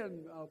being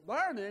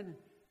burning.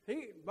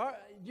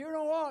 You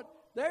know what?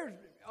 There's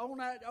on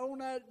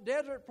that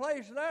desert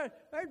place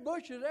there's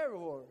bushes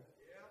everywhere,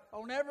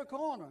 on every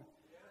corner.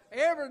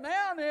 Every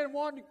now and then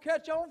one to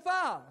catch on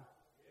fire.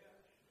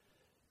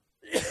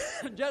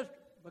 Just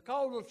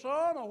because of the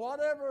sun or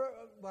whatever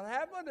would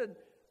happen, and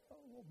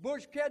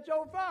bush catch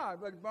on fire,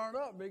 but it burned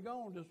up and be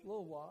gone just a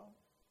little while.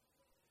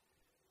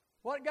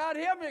 What got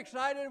him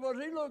excited was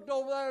he looked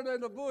over there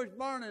and the bush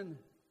burning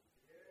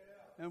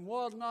and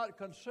was not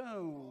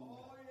consumed.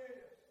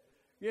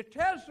 Your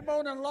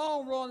testimony in the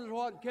long run is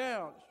what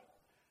counts.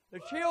 The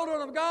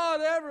children of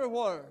God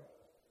everywhere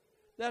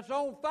that's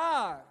on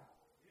fire.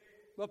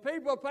 But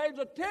people pays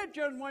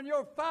attention when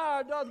your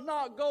fire does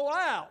not go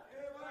out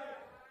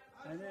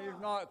and it is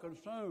not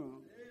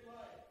consumed.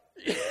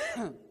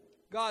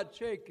 God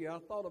shake you. I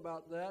thought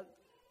about that.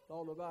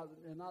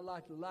 And I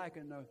like to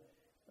liken the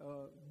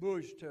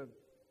bush to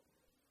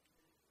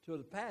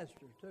the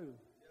pastor too.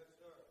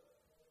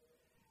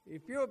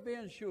 If you're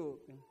being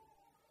shook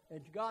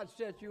and God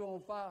sets you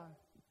on fire,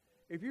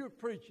 if you're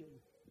preaching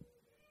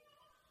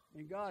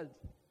and God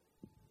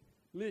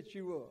lit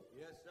you up,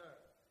 yes, sir,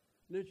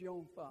 lit you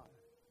on fire.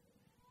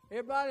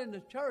 Everybody in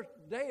the church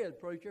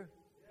dead, preacher.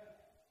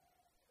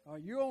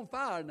 You're on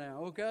fire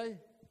now, okay?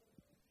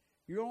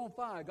 You're on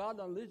fire. God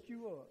done lit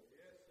you up.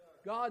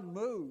 God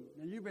moved,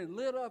 and you've been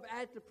lit up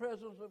at the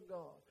presence of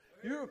God.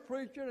 You're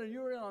preaching, and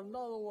you're in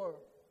another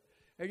world.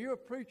 And you're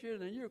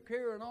preaching, and you're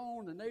carrying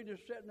on, and they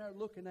just sitting there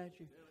looking at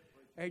you.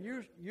 And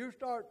you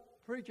start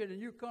preaching,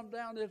 and you come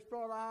down this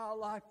front aisle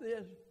like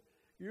this.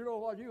 You know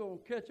what? You're going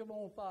to catch them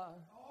on fire.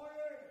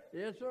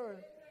 Yes,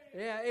 sir.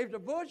 Yeah, if the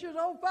bush is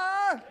on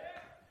fire,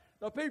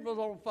 the people's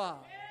on fire.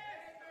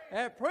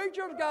 That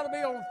preacher's got to be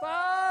on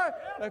fire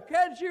to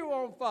catch you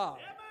on fire.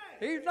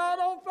 He's not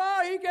on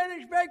fire, he can't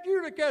expect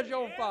you to catch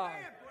on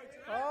fire.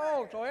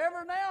 Oh, so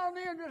every now and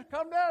then just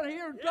come down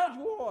here and touch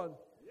one.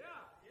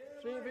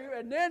 See if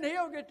and then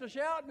he'll get to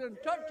shouting and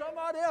touch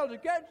somebody else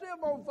and catch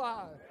them on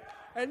fire.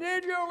 And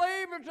then you'll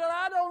leave and say,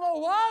 I don't know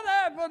what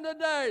happened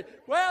today.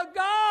 Well,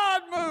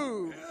 God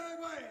moved.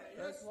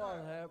 That's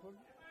what happened.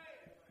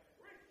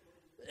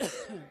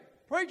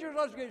 Preachers,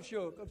 let's get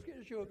shook. Let's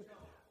get shook.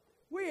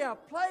 We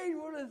have played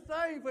with this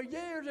thing for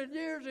years and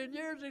years and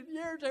years and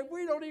years, and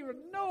we don't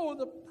even know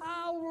the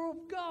power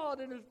of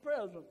God in His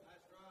presence.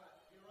 That's right.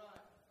 You're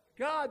right.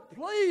 God,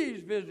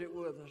 please visit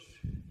with us.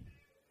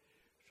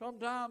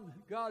 Sometimes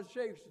God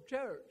shakes the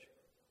church.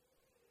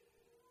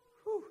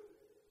 Whew.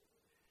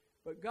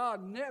 But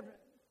God never.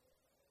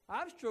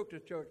 I've shook the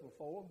church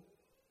before.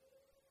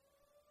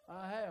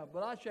 I have,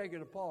 but I shake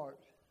it apart.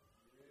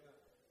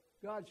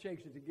 God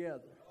shakes it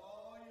together.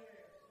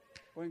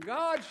 When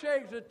God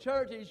shakes the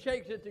church, He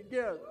shakes it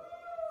together.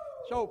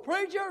 So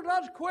preachers,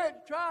 let's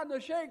quit trying to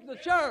shake the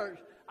church.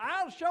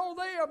 I'll show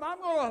them.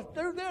 I'm going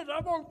to do this.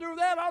 I'm going to do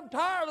that. I'm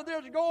tired of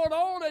this going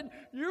on, and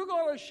you're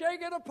going to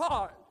shake it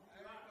apart.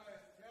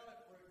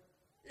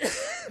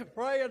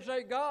 Pray and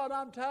say, God,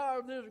 I'm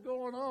tired of this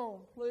going on.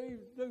 Please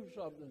do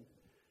something.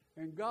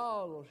 And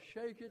God will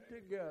shake it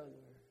together.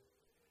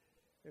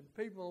 And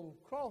people will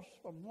cross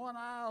from one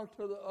aisle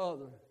to the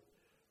other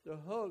to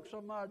hug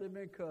somebody they've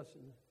been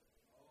cussing.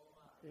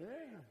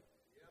 Yeah.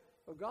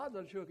 Well, God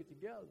done shook it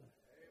together.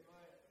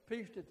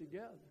 Pieced it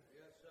together.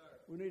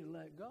 We need to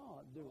let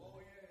God do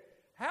it.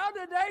 How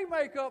did they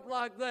make up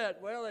like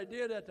that? Well, they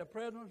did at the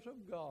presence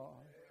of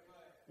God.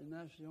 And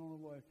that's the only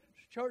way.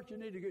 Church, you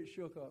need to get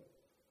shook up.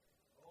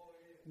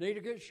 Need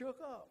to get shook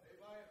up.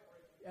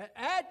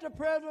 At the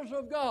presence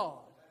of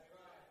God.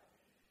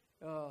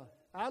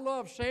 I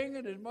love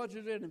singing as much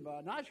as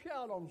anybody. And I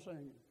shout on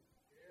singing.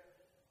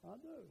 I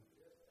do.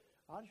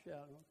 I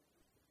shout on.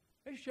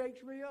 It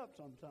shakes me up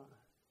sometimes.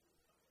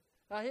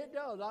 It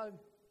does.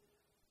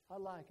 I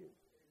like it.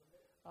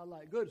 I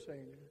like good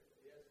singing.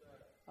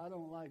 I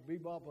don't like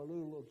bebop or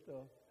little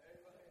stuff.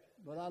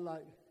 But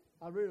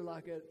I really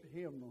like that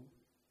hymnal.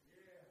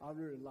 I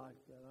really like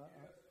that.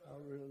 I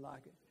really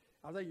like it.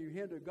 I think you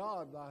hinder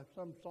God by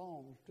some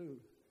songs too.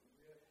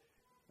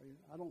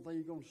 I don't think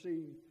you're going to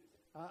see.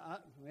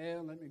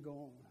 Well, let me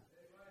go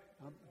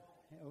on.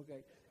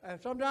 Okay.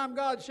 Sometimes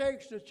God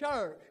shakes the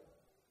church.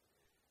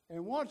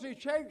 And once he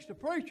shakes the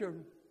preacher,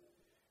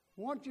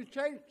 once he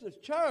shakes the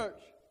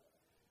church,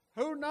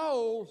 who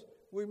knows,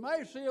 we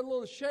may see a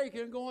little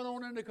shaking going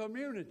on in the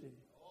community.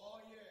 Oh,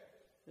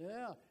 yeah.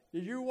 Yeah.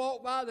 As you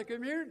walk by the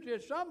community,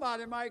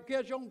 somebody might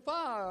catch on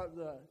fire up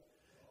there.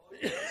 Oh,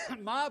 yeah.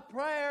 My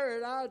prayer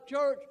at our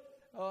church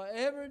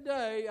every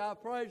day, I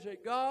pray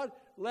that God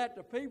let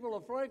the people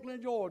of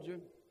Franklin, Georgia,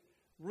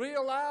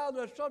 realize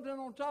there's something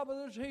on top of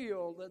this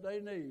hill that they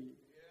need.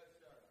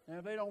 Yes, and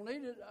if they don't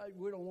need it,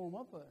 we don't want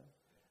them up there.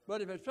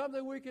 But if it's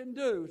something we can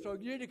do, so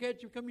you need to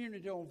catch your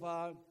community on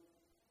fire,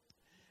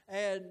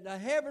 and the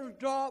heavens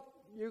drop,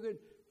 you can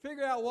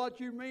figure out what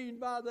you mean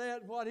by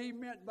that, what he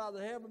meant by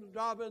the heavens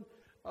dropping.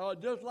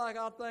 Just like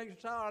I think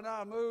Sarah and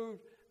I moved,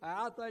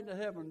 I think the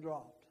heaven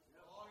dropped.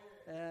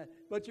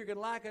 But you can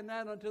liken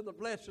that unto the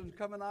blessings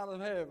coming out of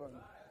heaven.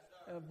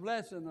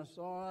 Blessing us,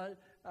 all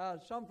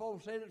right? Some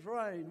folks said it's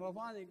rain. Well,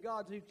 why did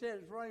God, he said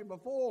it's rain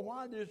before,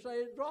 why did he say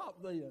it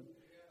dropped then?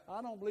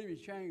 I don't believe he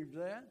changed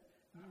that.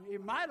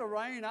 It might have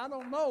rained, I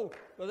don't know.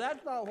 But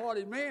that's not what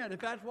he meant. If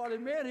that's what he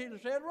meant, he'd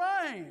have said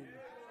rain.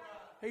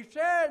 He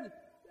said,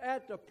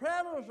 at the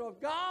presence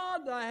of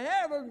God, the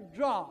heavens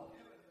dropped.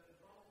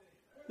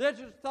 This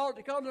is the thought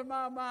that comes to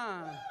my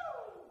mind.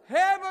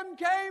 Heaven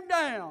came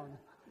down,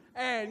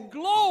 and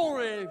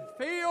glory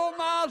filled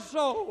my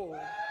soul.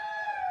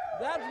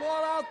 That's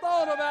what I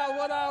thought about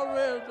when I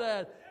read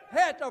that.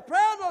 At the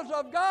presence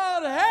of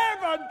God,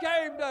 heaven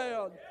came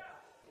down.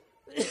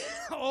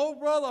 Old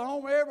Brother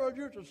Homer Edwards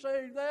used to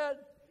sing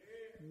that.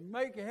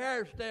 Make your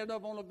hair stand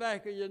up on the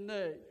back of your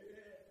neck.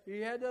 He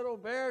had that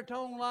old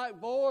baritone-like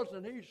voice,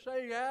 and he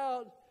sang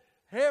out,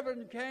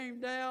 heaven came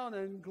down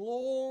and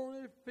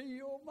glory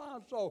filled my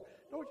soul.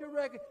 Don't you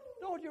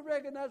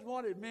reckon that's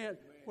what it meant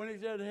when he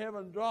said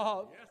heaven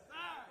dropped? Yes,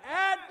 sir.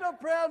 At the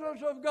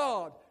presence of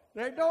God.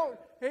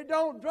 It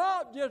don't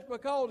drop just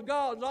because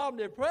God's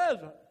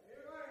omnipresent.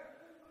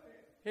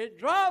 It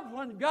drops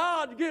when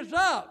God gets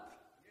up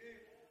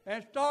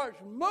and starts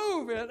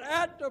moving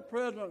at the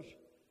presence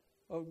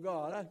of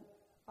God.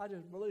 I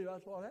just believe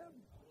that's what happened.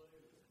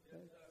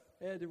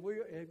 And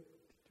if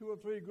two or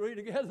three agree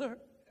together,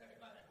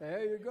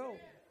 there you go.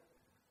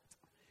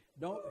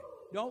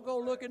 Don't go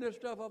looking this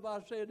stuff up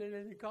I said in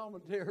any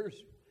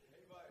commentaries,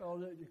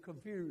 because it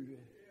confuse you.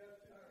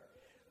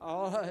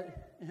 All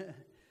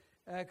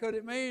right. Could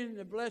it mean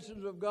the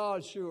blessings of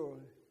God? Sure.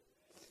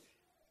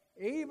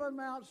 Even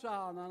Mount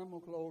Sinai, I'm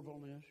going to close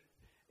on this.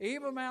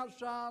 Even Mount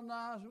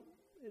Sinai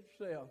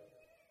itself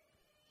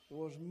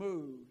was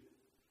moved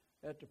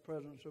at the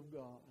presence of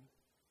God.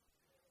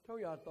 I told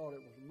you I thought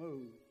it was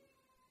moved.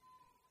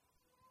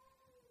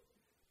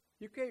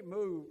 You can't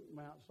move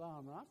Mount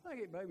Sinai. I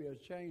think it may be a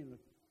chain of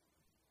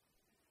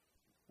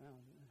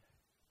mountains.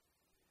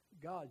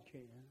 God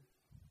can.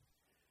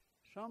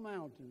 Some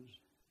mountains.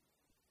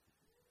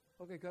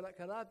 Okay, could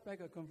I make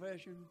a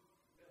confession?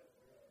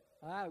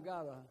 I've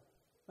got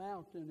a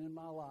mountain in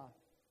my life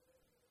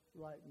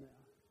right now.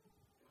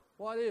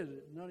 What is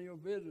it? None of your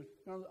business.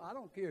 I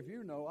don't care if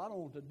you know. I don't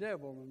want the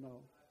devil to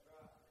know.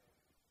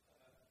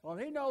 Well,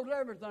 he knows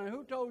everything.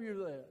 Who told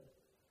you that?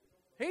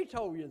 He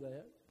told you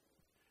that.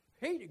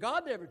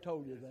 God never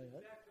told you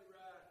that.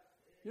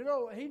 You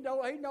know, he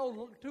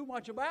knows too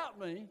much about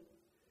me.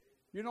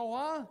 You know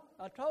why?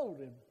 I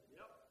told him.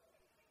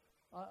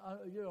 I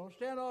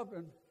stand up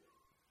and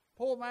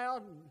pour them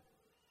out and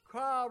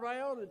cry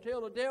around and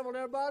tell the devil and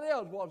everybody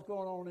else what's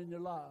going on in your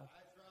life.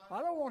 I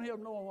don't want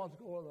him knowing what's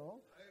going on.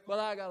 But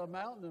I got a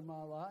mountain in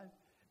my life,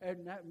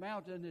 and that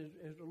mountain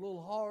is a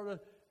little harder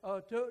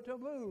to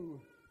move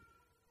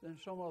than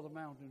some other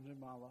mountains in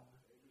my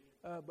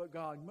life. But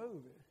God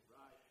moved it.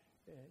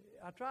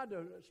 I tried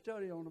to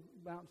study on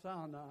Mount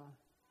Sinai.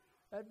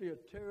 That'd be a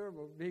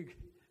terrible big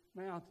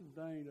mountain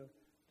thing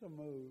to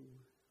move.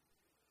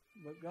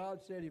 But God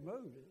said he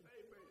moved it.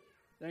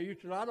 Now you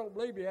said, I don't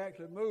believe he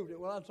actually moved it.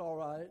 Well, that's all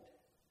right.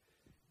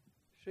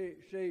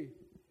 See,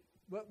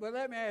 but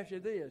let me ask you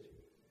this.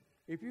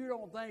 If you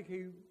don't think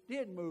he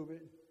did move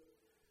it,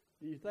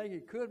 do you think he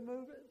could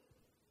move it?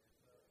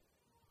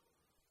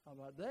 How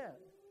about that?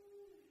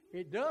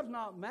 It does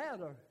not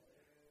matter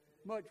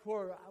much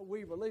where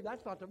we believe.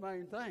 That's not the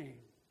main thing.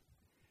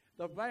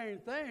 The main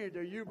thing is,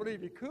 do you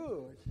believe he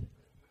could?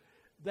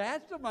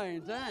 That's the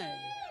main thing.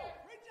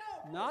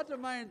 Not the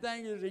main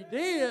thing is he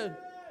did,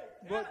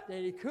 but that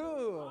he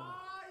could.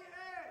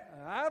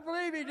 I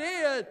believe he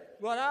did,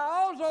 but I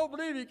also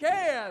believe he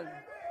can.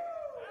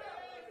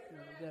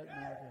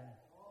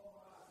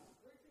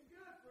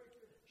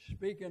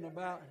 Speaking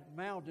about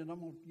mountain, I'm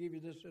going to give you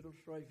this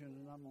illustration,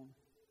 and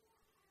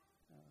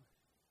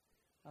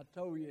I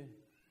told you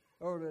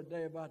earlier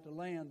today about the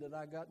land that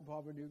I got in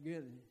Papua New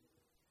Guinea,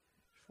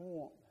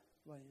 swamp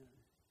land.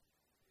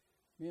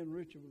 Me and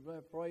Richard was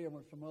there praying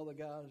with some other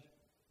guys,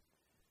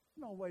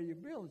 No way you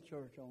build a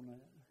church on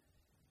that.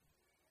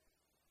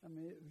 I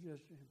mean, it was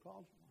just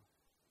impossible.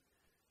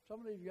 Some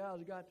of these guys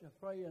got to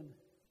praying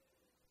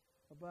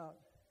about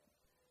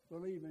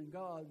believing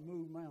God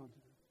move mountains.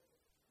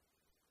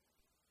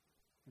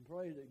 And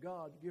pray that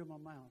God give them a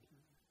mountain.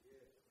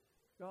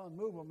 God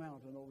move a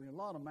mountain over here. A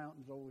lot of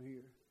mountains over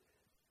here.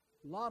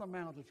 A lot of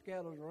mountains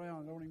scattered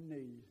around on his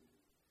knees.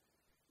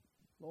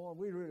 Lord,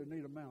 we really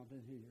need a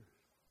mountain here.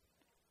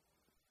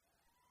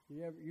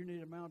 You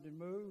need a mountain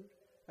moved?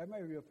 That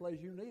may be a place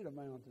you need a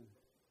mountain.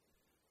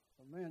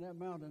 But man, that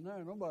mountain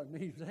there, nobody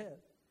needs that.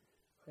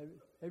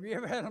 Have you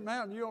ever had a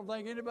mountain you don't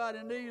think anybody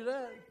needs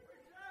that?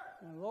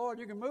 And Lord,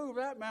 you can move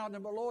that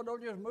mountain, but Lord,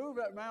 don't just move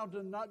that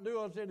mountain and not do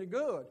us any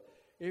good.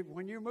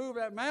 When you move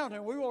that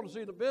mountain, we want to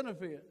see the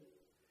benefit.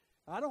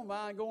 I don't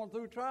mind going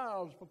through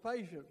trials for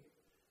patience,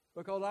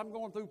 because I'm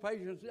going through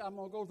patience. I'm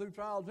going to go through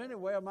trials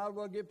anyway. I might as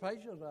well get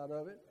patience out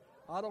of it.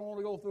 I don't want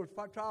to go through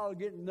a trial and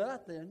get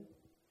nothing.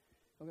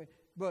 Okay,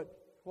 but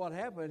what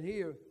happened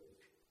here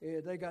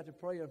is they got to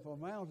praying for a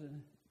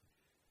mountain.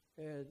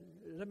 And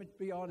let me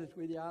be honest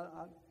with you.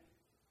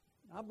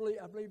 I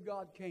believe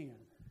God can.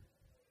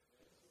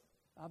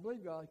 I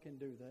believe God can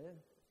do that.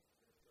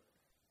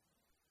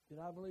 Did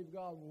I believe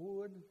God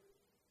would?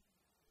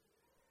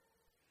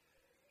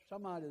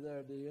 Somebody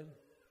there did.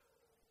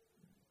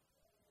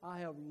 I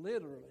have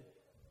literally.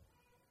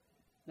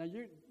 Now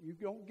you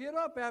don't get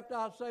up after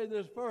I say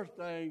this first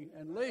thing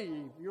and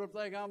leave. You'll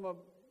think I'm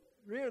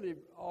really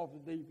off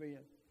the deep end.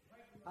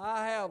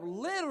 I have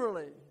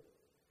literally,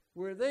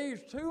 with these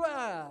two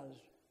eyes,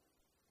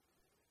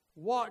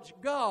 watched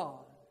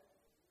God,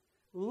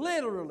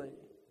 literally,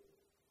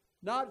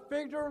 not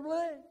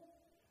figuratively,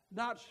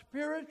 not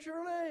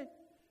spiritually,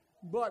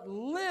 but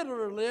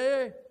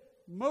literally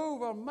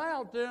move a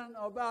mountain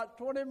about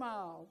 20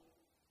 miles.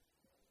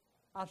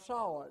 I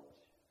saw it.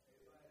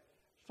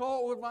 Saw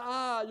it with my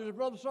eyes. You say,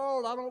 Brother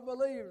Sarles, I don't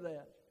believe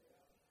that.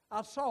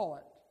 I saw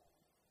it.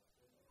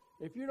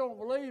 If you don't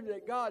believe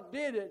that God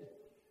did it,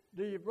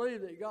 do you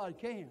believe that God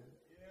can? Yes,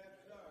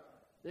 sir.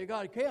 That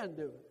God can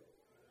do it.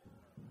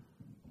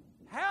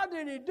 How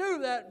did he do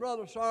that,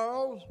 Brother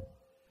Sarles?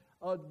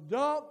 A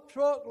dump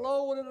truck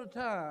load at a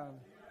time.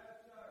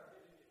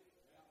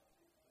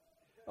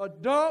 A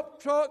dump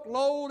truck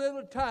load at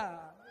a time.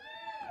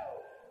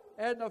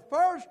 And the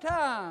first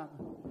time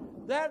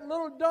that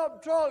little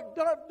dump truck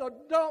dumped the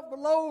dump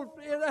load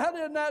out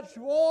in that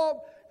swamp,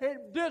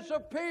 it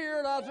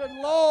disappeared. I said,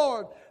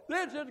 Lord,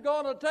 this is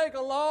going to take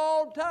a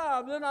long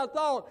time. Then I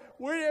thought,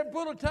 we didn't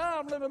put a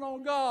time limit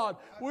on God.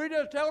 We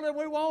just told him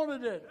we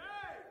wanted it.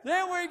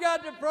 Then we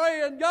got to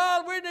praying,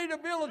 God, we need to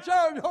build a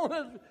church on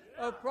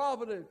this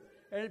property.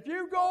 And if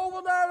you go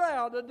over there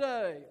now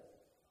today,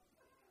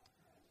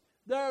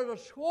 there's a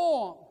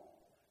swamp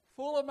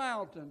full of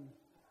mountains.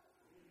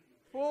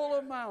 Full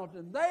of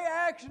mountains. They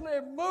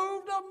actually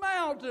moved a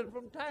mountain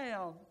from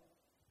town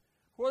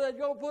where they're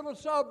going to put a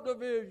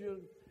subdivision,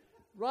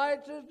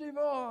 Righteous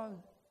Divine.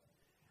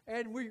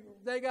 And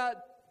they got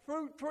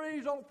fruit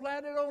trees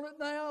planted on it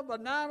now,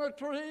 banana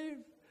trees.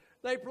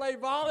 They play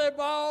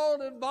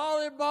volleyball and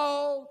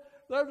volleyball.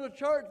 There's a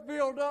church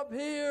built up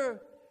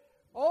here.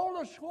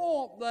 On the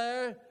swamp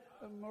there,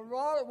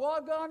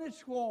 Wagani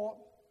Swamp,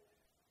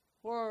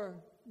 where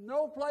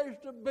no place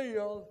to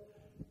build.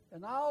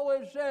 And I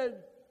always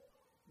said,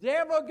 the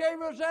devil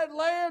gave us that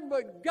land,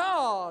 but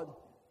God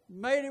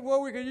made it where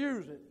we could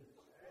use it.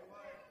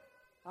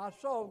 I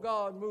saw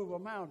God move a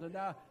mountain.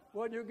 Now,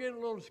 wasn't you getting a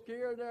little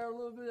scared there a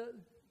little bit?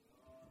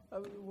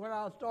 When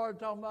I started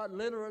talking about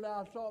literally,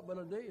 I saw it, but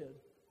I did.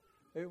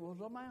 It was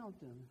a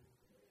mountain.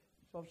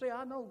 So, see,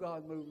 I know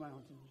God moved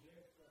mountains.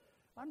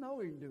 I know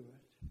he can do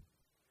it.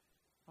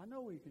 I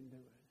know he can do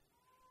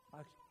it. I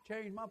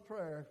changed my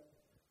prayer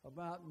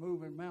about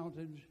moving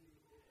mountains.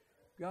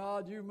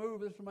 God, you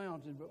move this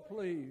mountain, but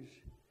please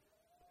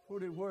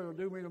put it where it'll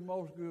do me the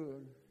most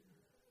good.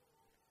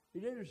 He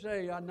didn't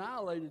say I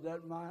annihilated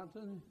that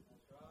mountain.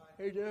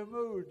 He just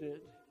moved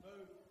it.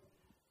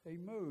 He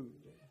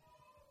moved it.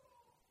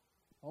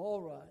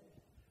 All right.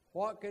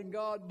 What can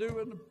God do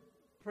in the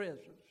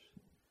presence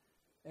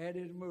and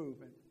his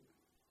moving?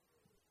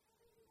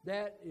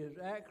 That is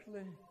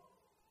actually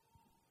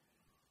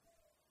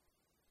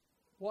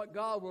what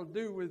God will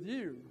do with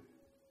you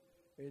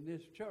in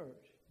this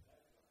church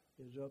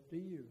is up to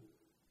you.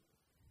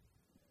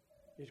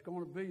 It's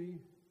going to be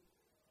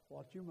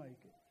what you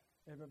make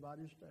it.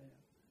 Everybody stand.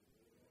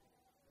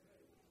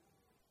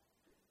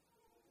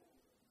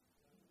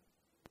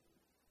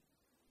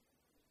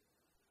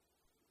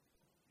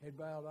 Head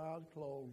bowed, eyes closed.